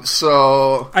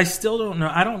 So I still don't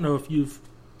know. I don't know if you've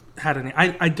had any.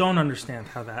 I don't understand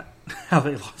how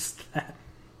they lost that.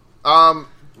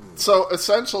 So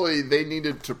essentially, they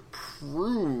needed to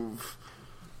prove,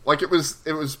 like, it was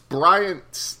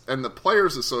Bryant and the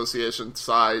Players Association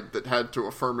side that had to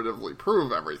affirmatively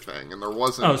prove everything, and there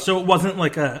wasn't. Oh, so it wasn't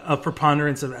like a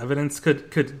preponderance of evidence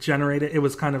could generate it. It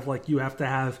was kind of like you have to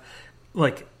have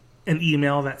like an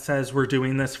email that says we're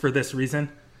doing this for this reason.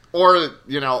 Or,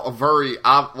 a very,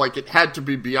 like, it had to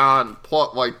be beyond,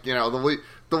 like, the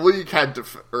league had to,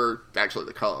 or actually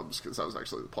the Cubs, because I was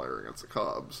actually the player against the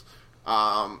Cubs.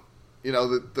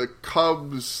 The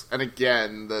Cubs, and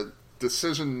again, the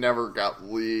decision never got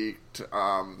leaked.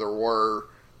 There were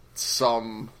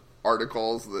some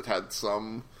articles that had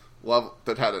some level,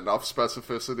 that had enough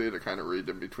specificity to kind of read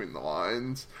in between the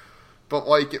lines. But,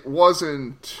 like, it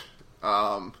wasn't,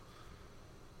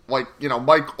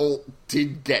 Mike Olt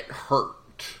did get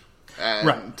hurt,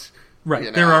 and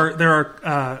right. There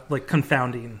are like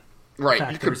confounding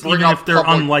factors. You could bring even up if they're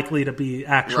unlikely to be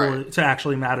to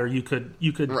actually matter. You could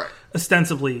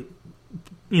ostensibly,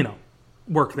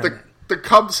 work them in. The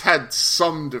Cubs had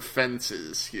some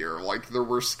defenses here. Like, there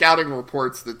were scouting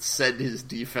reports that said his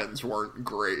defense weren't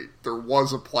great. There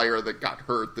was a player that got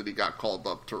hurt that he got called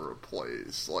up to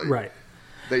replace. Like, right.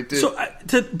 They did. So,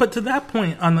 but to that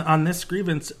point on this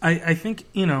grievance, I think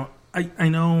I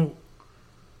know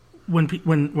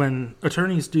when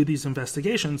attorneys do these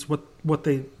investigations, what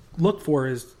they look for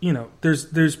is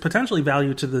there's potentially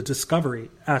value to the discovery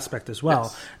aspect as well,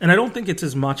 yes. And I don't think it's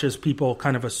as much as people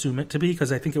kind of assume it to be,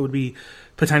 because I think it would be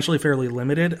potentially fairly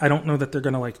limited. I don't know that they're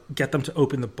going to like get them to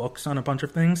open the books on a bunch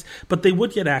of things, but they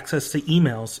would get access to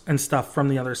emails and stuff from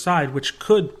the other side, which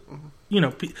could.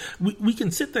 We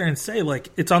can sit there and say,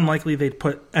 like, it's unlikely they'd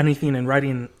put anything in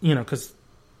writing, because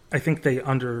I think they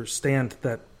understand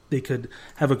that they could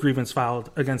have a grievance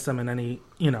filed against them in any,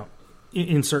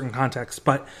 in certain contexts.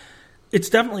 But it's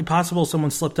definitely possible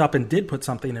someone slipped up and did put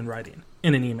something in writing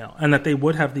in an email, and that they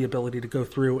would have the ability to go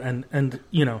through and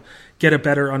get a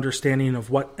better understanding of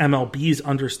what MLB's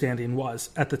understanding was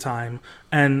at the time.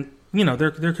 And,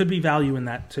 there could be value in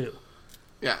that too.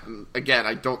 Yeah, and again,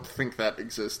 I don't think that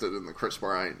existed in the Chris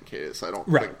Bryant case. I don't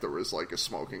think there was, like,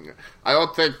 I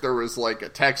don't think there was, like, a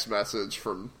text message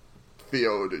from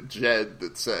Theo to Jed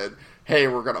that said, hey,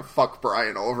 we're going to fuck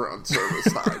Bryant over on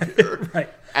service time here.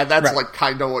 Right. And that's, like,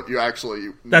 kind of what you actually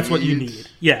need. That's what you need.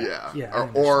 Yeah.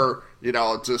 Or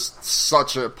just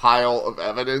such a pile of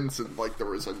evidence, and, like, there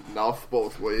was enough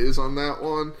both ways on that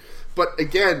one. But,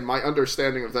 again, my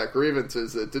understanding of that grievance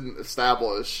is it didn't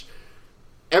establish...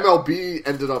 MLB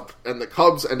ended up, and the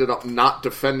Cubs ended up not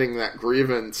defending that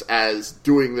grievance as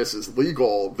doing this is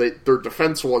legal. Their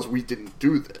defense was, we didn't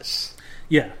do this.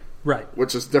 Yeah, right.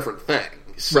 Which is a different thing.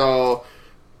 So,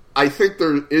 I think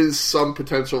there is some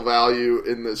potential value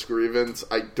in this grievance.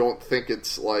 I don't think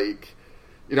it's like...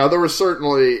 there was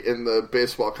certainly in the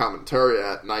baseball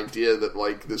commentariat an idea that,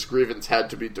 like, this grievance had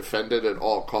to be defended at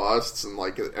all costs, and,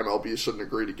 like, MLB shouldn't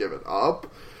agree to give it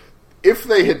up. If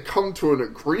they had come to an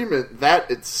agreement,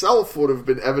 that itself would have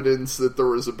been evidence that there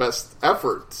was a best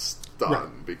efforts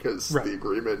done, because the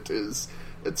agreement is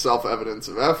itself evidence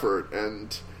of effort.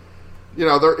 And,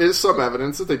 there is some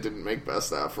evidence that they didn't make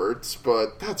best efforts,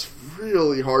 but that's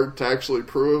really hard to actually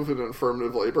prove in an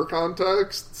affirmative labor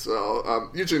context. So,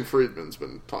 Eugene Friedman's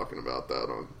been talking about that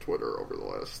on Twitter over the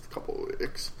last couple of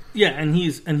weeks. Yeah, and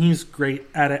he's great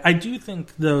at it. I do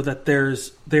think, though, that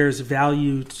there's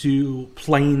value to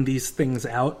playing these things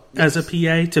out as a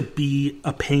PA, to be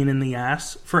a pain in the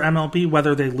ass for MLB,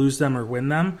 whether they lose them or win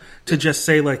them. To just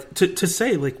say, like, to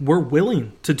say, like, we're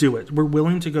willing to do it. We're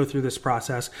willing to go through this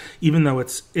process, even though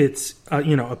it's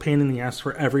a pain in the ass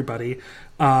for everybody.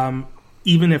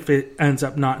 Even if it ends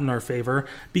up not in our favor,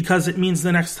 because it means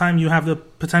the next time you have the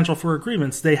potential for a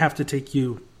grievance, they have to take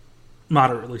you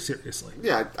moderately seriously.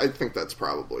 Yeah, I think that's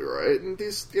probably right. And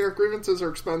these grievances are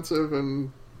expensive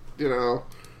and,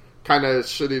 kind of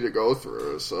shitty to go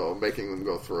through, so making them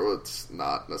go through it's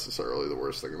not necessarily the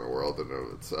worst thing in the world in and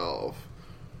of itself.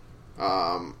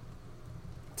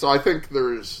 So I think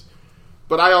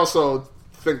but I also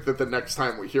think that the next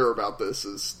time we hear about this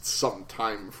is some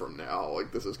time from now.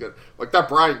 Like, this is good. Like, that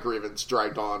Bryant grievance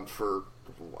dragged on for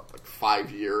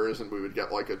 5 years, and we would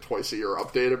get like a twice-a-year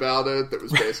update about it that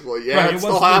was basically, it's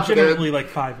still happening. It was legitimately like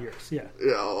 5 years, yeah.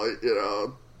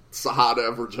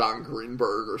 Sahadev or John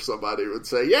Greenberg or somebody would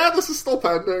say, this is still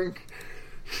pending.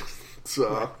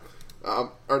 So,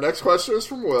 our next question is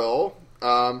from Will.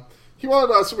 He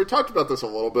wanted us, we talked about this a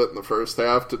little bit in the first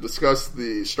half, to discuss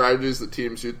the strategies that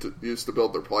teams used to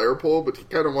build their player pool, but he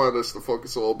kind of wanted us to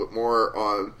focus a little bit more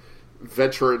on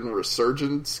veteran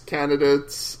resurgence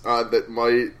candidates that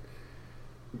might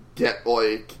get,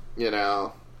 like, you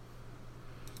know,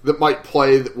 that might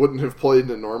play that wouldn't have played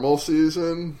in a normal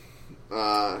season.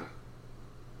 I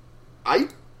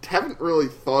haven't really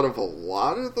thought of a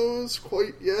lot of those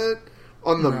quite yet.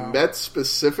 On the Mets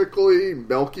specifically,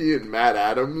 Melky and Matt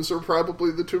Adams are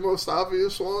probably the two most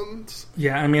obvious ones.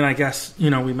 Yeah, I mean, I guess,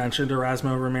 you know, we mentioned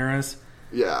Erasmo Ramirez.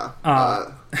 Yeah. I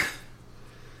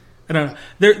don't know.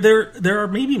 There are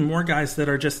maybe more guys that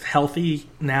are just healthy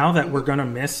now that we're going to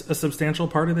miss a substantial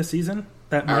part of the season.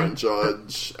 That Aaron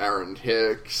Judge, Aaron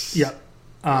Hicks. Yep.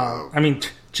 I mean,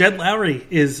 Jed Lowry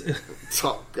is...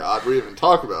 Oh, God, we didn't even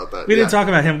talk about that. We didn't talk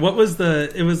about him. What was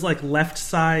it was like left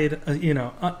side,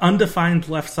 undefined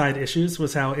left side issues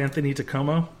was how Anthony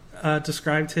Tacoma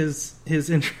described his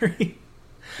injury.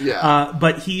 Yeah.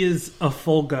 But he is a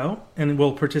full go and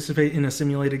will participate in a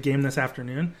simulated game this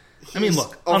afternoon. I mean,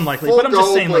 look, unlikely, but I'm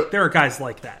just saying, like, there are guys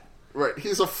like that. Right,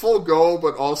 he's a full go,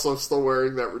 but also still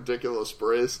wearing that ridiculous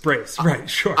brace. Right,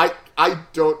 sure. I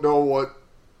don't know what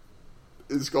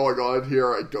is going on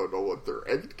here. I don't know what their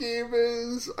end game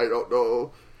is. I don't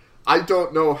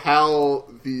know how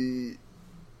the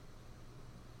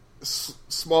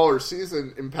smaller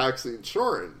season impacts the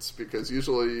insurance, because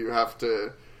usually you have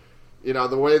to, you know,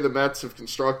 the way the Mets have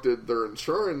constructed their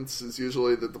insurance is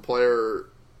usually that the player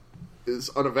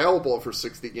is unavailable for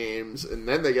 60 games and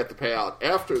then they get the payout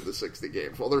after the 60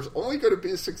 games. Well, there's only going to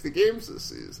be 60 games this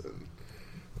season.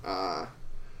 A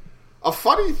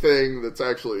funny thing that's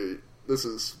actually, this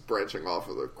is branching off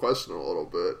of the question a little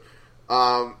bit,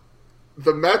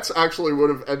 the Mets actually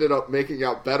would have ended up making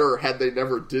out better had they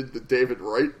never did the David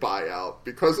Wright buyout.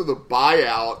 Because of the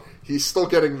buyout, he's still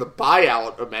getting the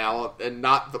buyout amount and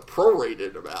not the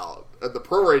prorated amount. And the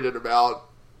prorated amount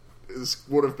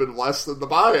would have been less than the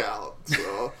buyout.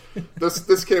 So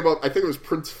this came up, I think it was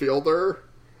Prince Fielder.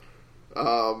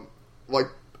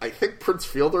 I think Prince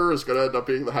Fielder is going to end up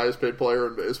being the highest paid player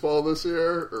in baseball this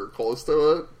year, or close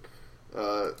to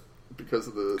it, because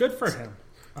of the... Good for him.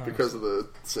 Because of the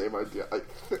same idea. I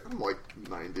think I'm like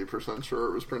 90% sure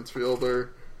it was Prince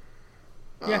Fielder.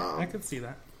 Yeah, I could see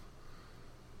that.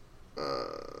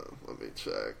 Let me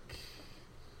check.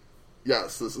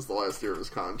 Yes, this is the last year of his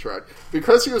contract.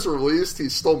 Because he was released,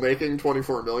 he's still making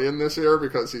 $24 million this year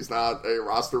because he's not a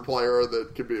roster player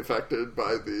that can be affected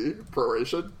by the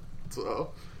proration.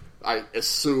 So I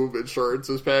assume insurance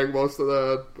is paying most of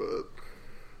that,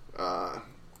 but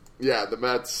yeah, the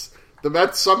Mets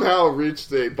somehow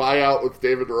reached a buyout with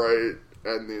David Wright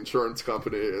and the insurance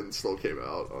company and still came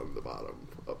out on the bottom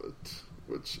of it,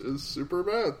 which is super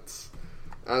Mets.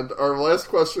 And our last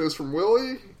question is from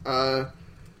Willie.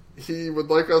 He would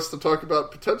like us to talk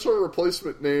about potential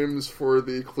replacement names for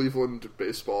the Cleveland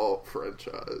baseball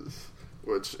franchise,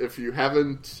 which, if you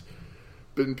haven't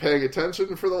been paying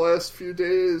attention for the last few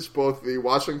days, both the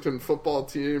Washington football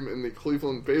team and the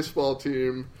Cleveland baseball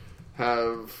team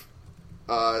have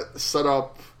set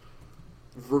up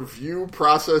review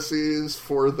processes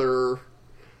for their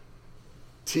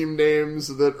team names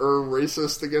that are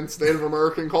racist against Native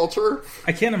American culture.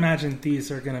 I can't imagine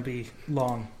these are going to be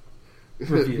long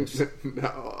reviews.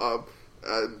 No,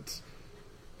 and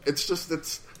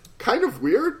it's kind of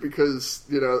weird because,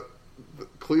 you know,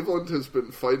 Cleveland has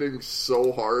been fighting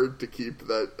so hard to keep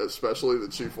that, especially the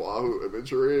Chief Wahoo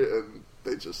imagery, and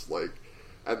they just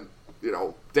and you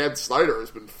know, Dan Snyder has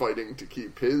been fighting to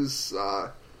keep his.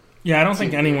 Yeah, I don't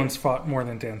think anyone's fought more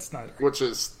than Dan Snyder, which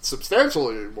is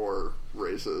substantially more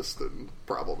racist and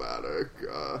problematic.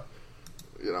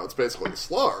 You know, it's basically a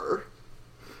slur,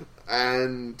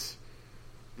 and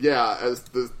yeah, as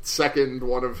the second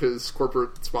one of his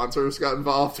corporate sponsors got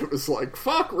involved, it was like,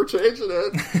 fuck, we're changing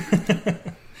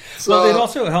it. So, well, it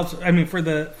also helps. I mean,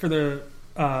 for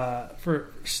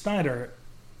Snyder,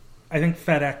 I think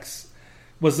FedEx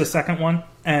was the second one,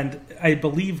 and I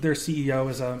believe their CEO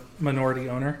is a minority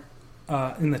owner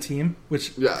in the team,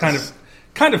 which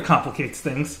kind of complicates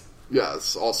things.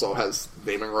 Yes, also has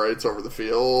naming rights over the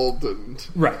field, and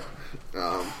right.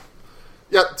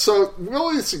 Yeah, so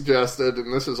Willie suggested,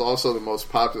 and this is also the most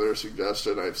popular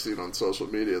suggestion I've seen on social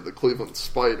media, the Cleveland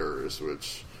Spiders,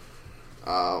 which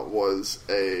was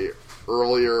a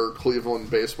earlier Cleveland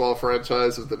baseball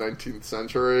franchise of the 19th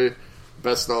century,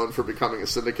 best known for becoming a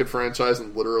syndicate franchise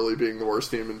and literally being the worst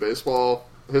team in baseball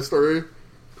history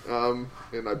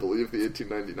in, I believe, the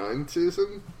 1899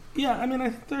 season. Yeah, I mean,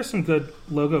 I think there's some good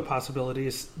logo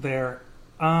possibilities there.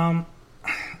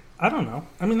 I don't know.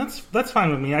 I mean, that's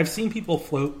fine with me. I've seen people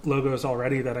float logos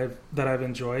already that I've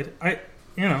enjoyed.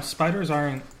 Spiders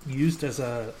aren't used as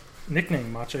a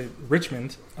nickname much.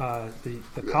 Richmond,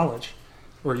 the college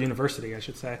or university, I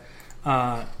should say,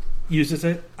 uses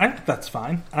it. I think that's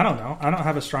fine. I don't know. I don't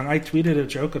have a strong... I tweeted a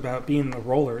joke about being the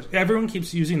Rollers. Everyone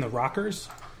keeps using the Rockers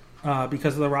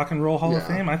because of the Rock and Roll Hall of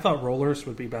Fame. I thought Rollers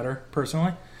would be better,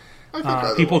 personally.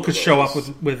 People could show up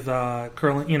with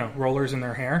curling, rollers in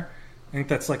their hair. I think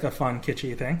that's like a fun,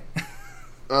 kitschy thing.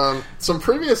 Some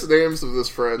previous names of this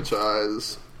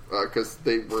franchise, because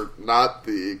they were not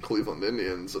the Cleveland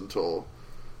Indians until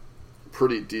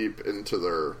pretty deep into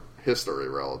their history,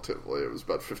 relatively. It was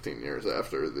about 15 years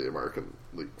after the American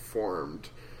League formed.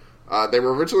 They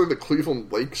were originally the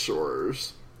Cleveland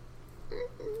Lakeshores.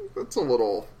 That's a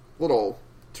little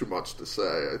too much to say,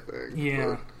 I think.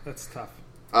 Yeah, that's tough.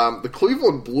 The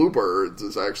Cleveland Bluebirds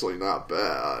is actually not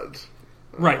bad.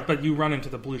 Right, but you run into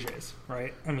the Blue Jays,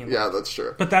 right? I mean, yeah, that's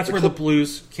true. But that's where the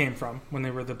Blues came from, when they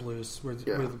were the Blues, were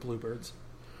the Bluebirds.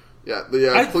 Yeah,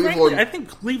 Cleveland... Frankly, I think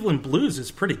Cleveland Blues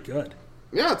is pretty good.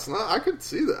 Yeah, it's not... I could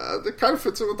see that. It kind of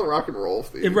fits in with the rock and roll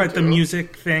theme. Right, the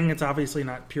music thing, it's obviously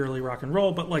not purely rock and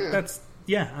roll, but, that's...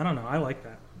 Yeah, I don't know. I like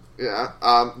that. Yeah.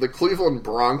 The Cleveland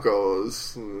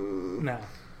Broncos... No.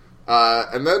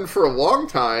 And then for a long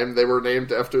time, they were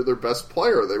named after their best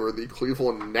player. They were the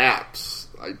Cleveland Naps.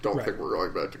 I don't think we're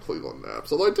going back to Cleveland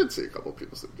Naps, although I did see a couple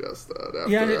people suggest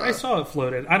that. I saw it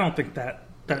floated. I don't think that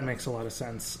makes a lot of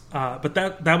sense. But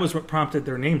that was what prompted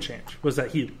their name change, was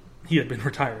that he had been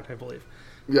retired, I believe.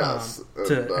 Yes.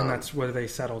 And that's where they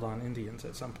settled on Indians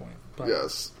at some point. But,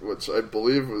 yes, which I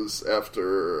believe was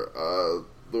after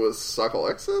Louis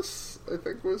Sockalexis, I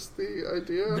think was the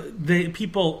idea.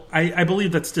 I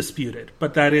believe that's disputed,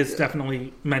 but that is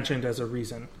definitely mentioned as a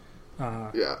reason.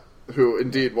 Who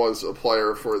indeed was a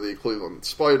player for the Cleveland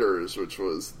Spiders, which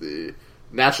was the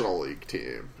National League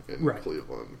team in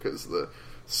Cleveland. Because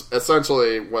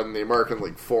essentially, when the American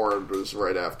League formed, was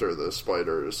right after the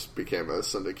Spiders became a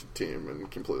syndicate team and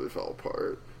completely fell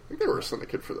apart. I think they were a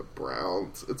syndicate for the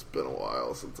Browns. It's been a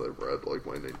while since I've read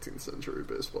my 19th century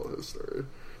baseball history.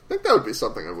 I think that would be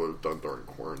something I would have done during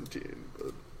quarantine,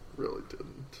 but really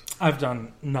didn't. I've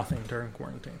done nothing during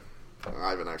quarantine.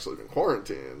 I haven't actually been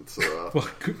quarantined, so well,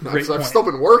 I've still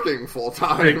been working full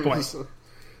time. Great point.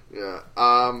 Yeah.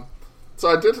 So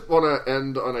I did want to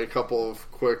end on a couple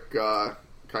of quick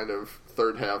kind of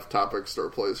third half topics to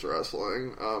replace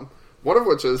wrestling. One of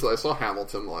which is I saw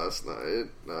Hamilton last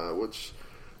night, which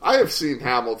I have seen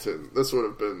Hamilton. This would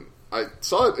have been... I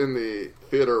saw it in the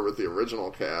theater with the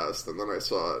original cast, and then I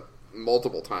saw it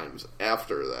multiple times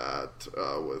after that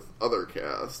with other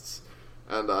casts.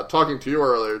 And talking to you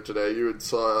earlier today, you had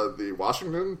saw the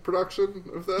Washington production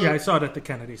of that? Yeah, I saw it at the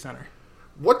Kennedy Center.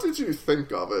 What did you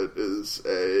think of it as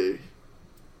a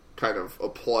kind of a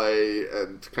play,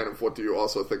 and kind of what do you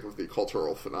also think of the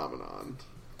cultural phenomenon?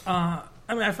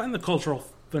 I find the cultural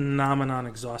phenomenon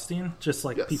exhausting, just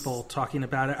people talking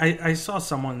about it. I saw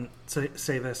someone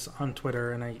say this on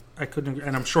Twitter, and I couldn't,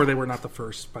 and I'm sure they were not the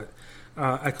first, but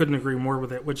I couldn't agree more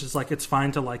with it, which is it's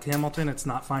fine to like Hamilton, it's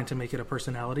not fine to make it a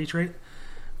personality trait.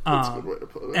 That's a good way to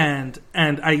put it.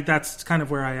 And that's kind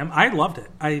of where I am. I loved it.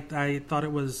 I thought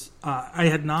it was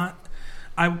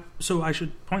so I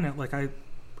should point out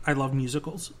I love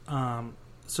musicals.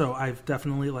 So I've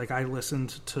definitely I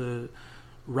listened to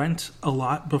Rent a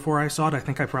lot before I saw it. I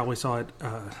think I probably saw it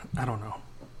I don't know,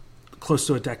 close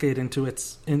to a decade into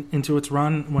its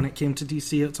run when it came to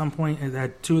DC at some point. It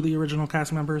had two of the original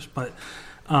cast members, but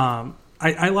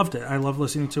I loved it. I love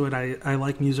listening to it. I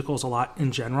like musicals a lot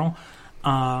in general.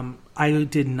 I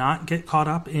did not get caught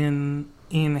up in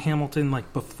Hamilton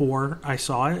before I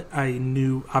saw it. I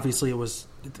knew obviously it was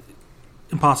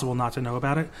impossible not to know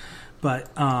about it, but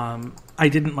I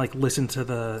didn't listen to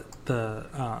the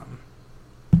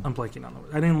I'm blanking on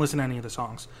I didn't listen to any of the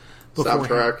songs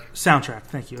beforehand. Soundtrack.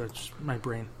 Thank you. My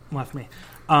brain left me.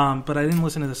 But I didn't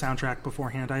listen to the soundtrack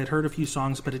beforehand. I had heard a few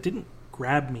songs, but it didn't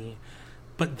grab me.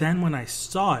 But then when I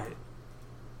saw it,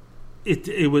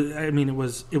 it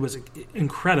was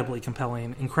incredibly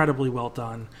compelling, incredibly well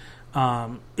done.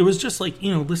 It was just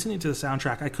listening to the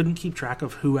soundtrack, I couldn't keep track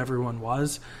of who everyone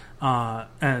was,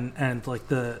 and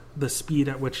the speed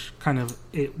at which kind of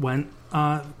it went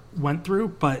through.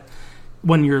 But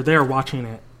when you're there watching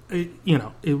it,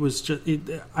 it was just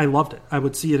I loved it. I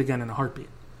would see it again in a heartbeat.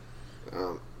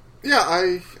 Yeah,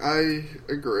 I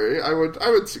agree. I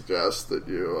would suggest that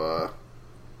you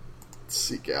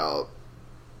seek out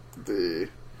the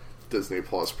Disney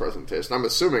Plus presentation. I'm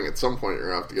assuming at some point you're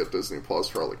going to have to get Disney Plus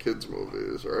for all the kids'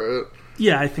 movies, right?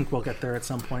 Yeah, I think we'll get there at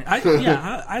some point.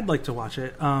 I'd like to watch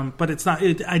it, but it's not.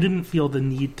 I didn't feel the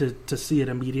need to see it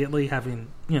immediately, having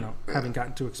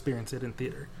gotten to experience it in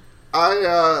theater.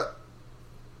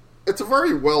 It's a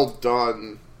very well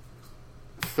done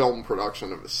film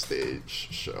production of a stage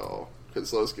show.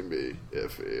 because those can be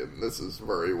iffy, and this is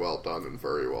very well done and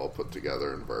very well put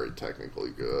together and very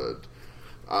technically good.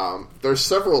 There's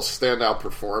several standout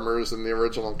performers in the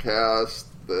original cast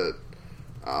that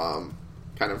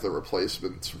kind of the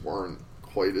replacements weren't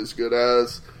quite as good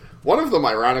as. One of them,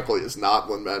 ironically, is not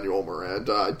Lin-Manuel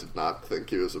Miranda. I did not think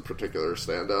he was a particular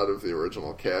standout of the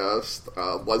original cast.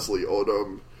 Leslie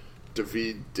Odom,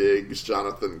 Daveed Diggs,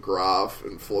 Jonathan Groff,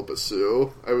 and Philippa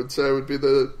Sue, I would say, would be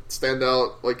the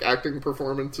standout acting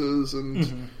performances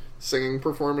and singing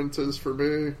performances for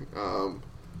me.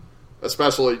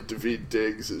 Especially Daveed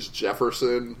Diggs as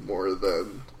Jefferson more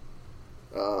than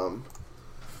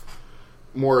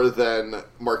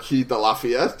Marquis de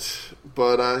Lafayette.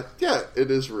 But yeah,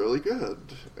 it is really good,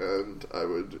 and I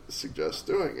would suggest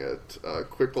doing it.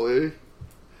 Quickly,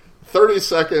 30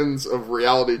 seconds of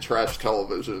reality trash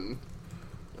television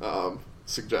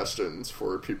suggestions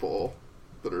for people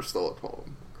that are still at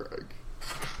home. Craig.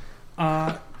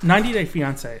 90 Day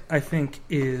Fiancé, I think,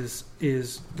 is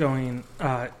going...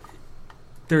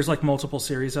 there's multiple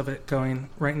series of it going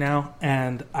right now,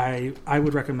 and I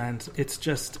would recommend. It's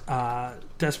just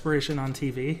desperation on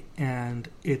TV, and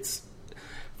it's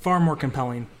far more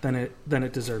compelling than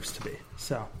it deserves to be.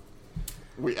 So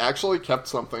we actually kept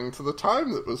something to the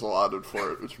time that was allotted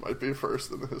for it, which might be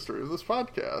first in the history of this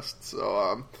podcast.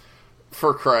 So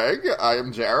for Craig, I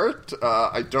am Jarrett.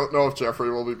 I don't know if Jeffrey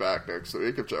will be back next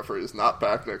week. If Jeffrey is not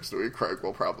back next week, Craig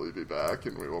will probably be back,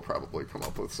 and we will probably come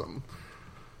up with some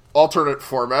alternate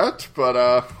format,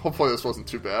 but hopefully this wasn't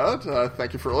too bad.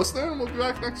 Thank you for listening, and we'll be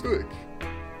back next week.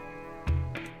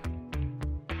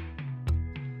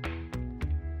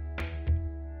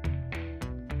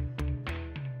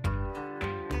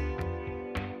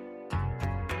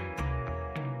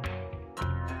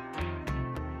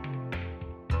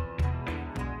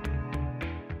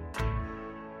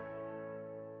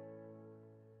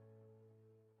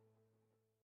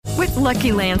 With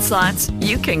Lucky Land Slots,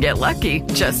 you can get lucky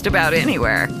just about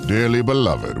anywhere. Dearly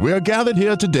beloved, we are gathered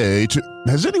here today to...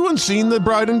 Has anyone seen the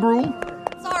bride and groom?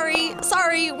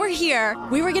 Sorry, we're here.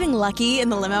 We were getting lucky in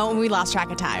the limo and we lost track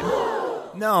of time.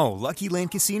 No, Lucky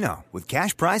Land Casino, with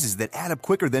cash prizes that add up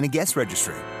quicker than a guest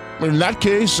registry. In that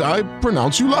case, I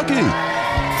pronounce you lucky.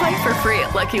 Play for free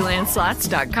at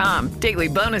LuckyLandSlots.com. Daily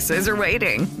bonuses are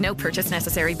waiting. No purchase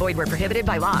necessary. Void where prohibited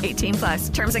by law.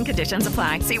 18+. Terms and conditions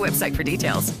apply. See website for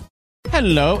details.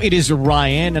 Hello, it is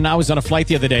Ryan, and I was on a flight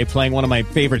the other day playing one of my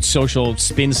favorite social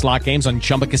spin slot games on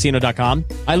ChumbaCasino.com.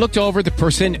 I looked over at the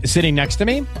person sitting next to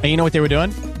me, and you know what they were doing?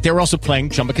 They were also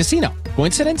playing Chumba Casino.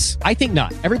 Coincidence? I think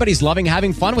not. Everybody's loving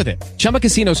having fun with it. Chumba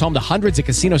Casino is home to hundreds of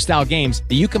casino-style games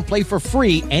that you can play for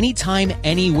free anytime,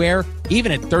 anywhere,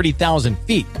 even at 30,000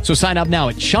 feet. So sign up now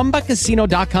at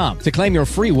ChumbaCasino.com to claim your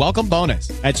free welcome bonus.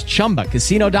 That's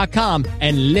ChumbaCasino.com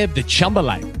and live the Chumba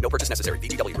life. No purchase necessary.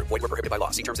 VGW. Void where prohibited by law.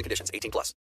 See terms and conditions. 18+.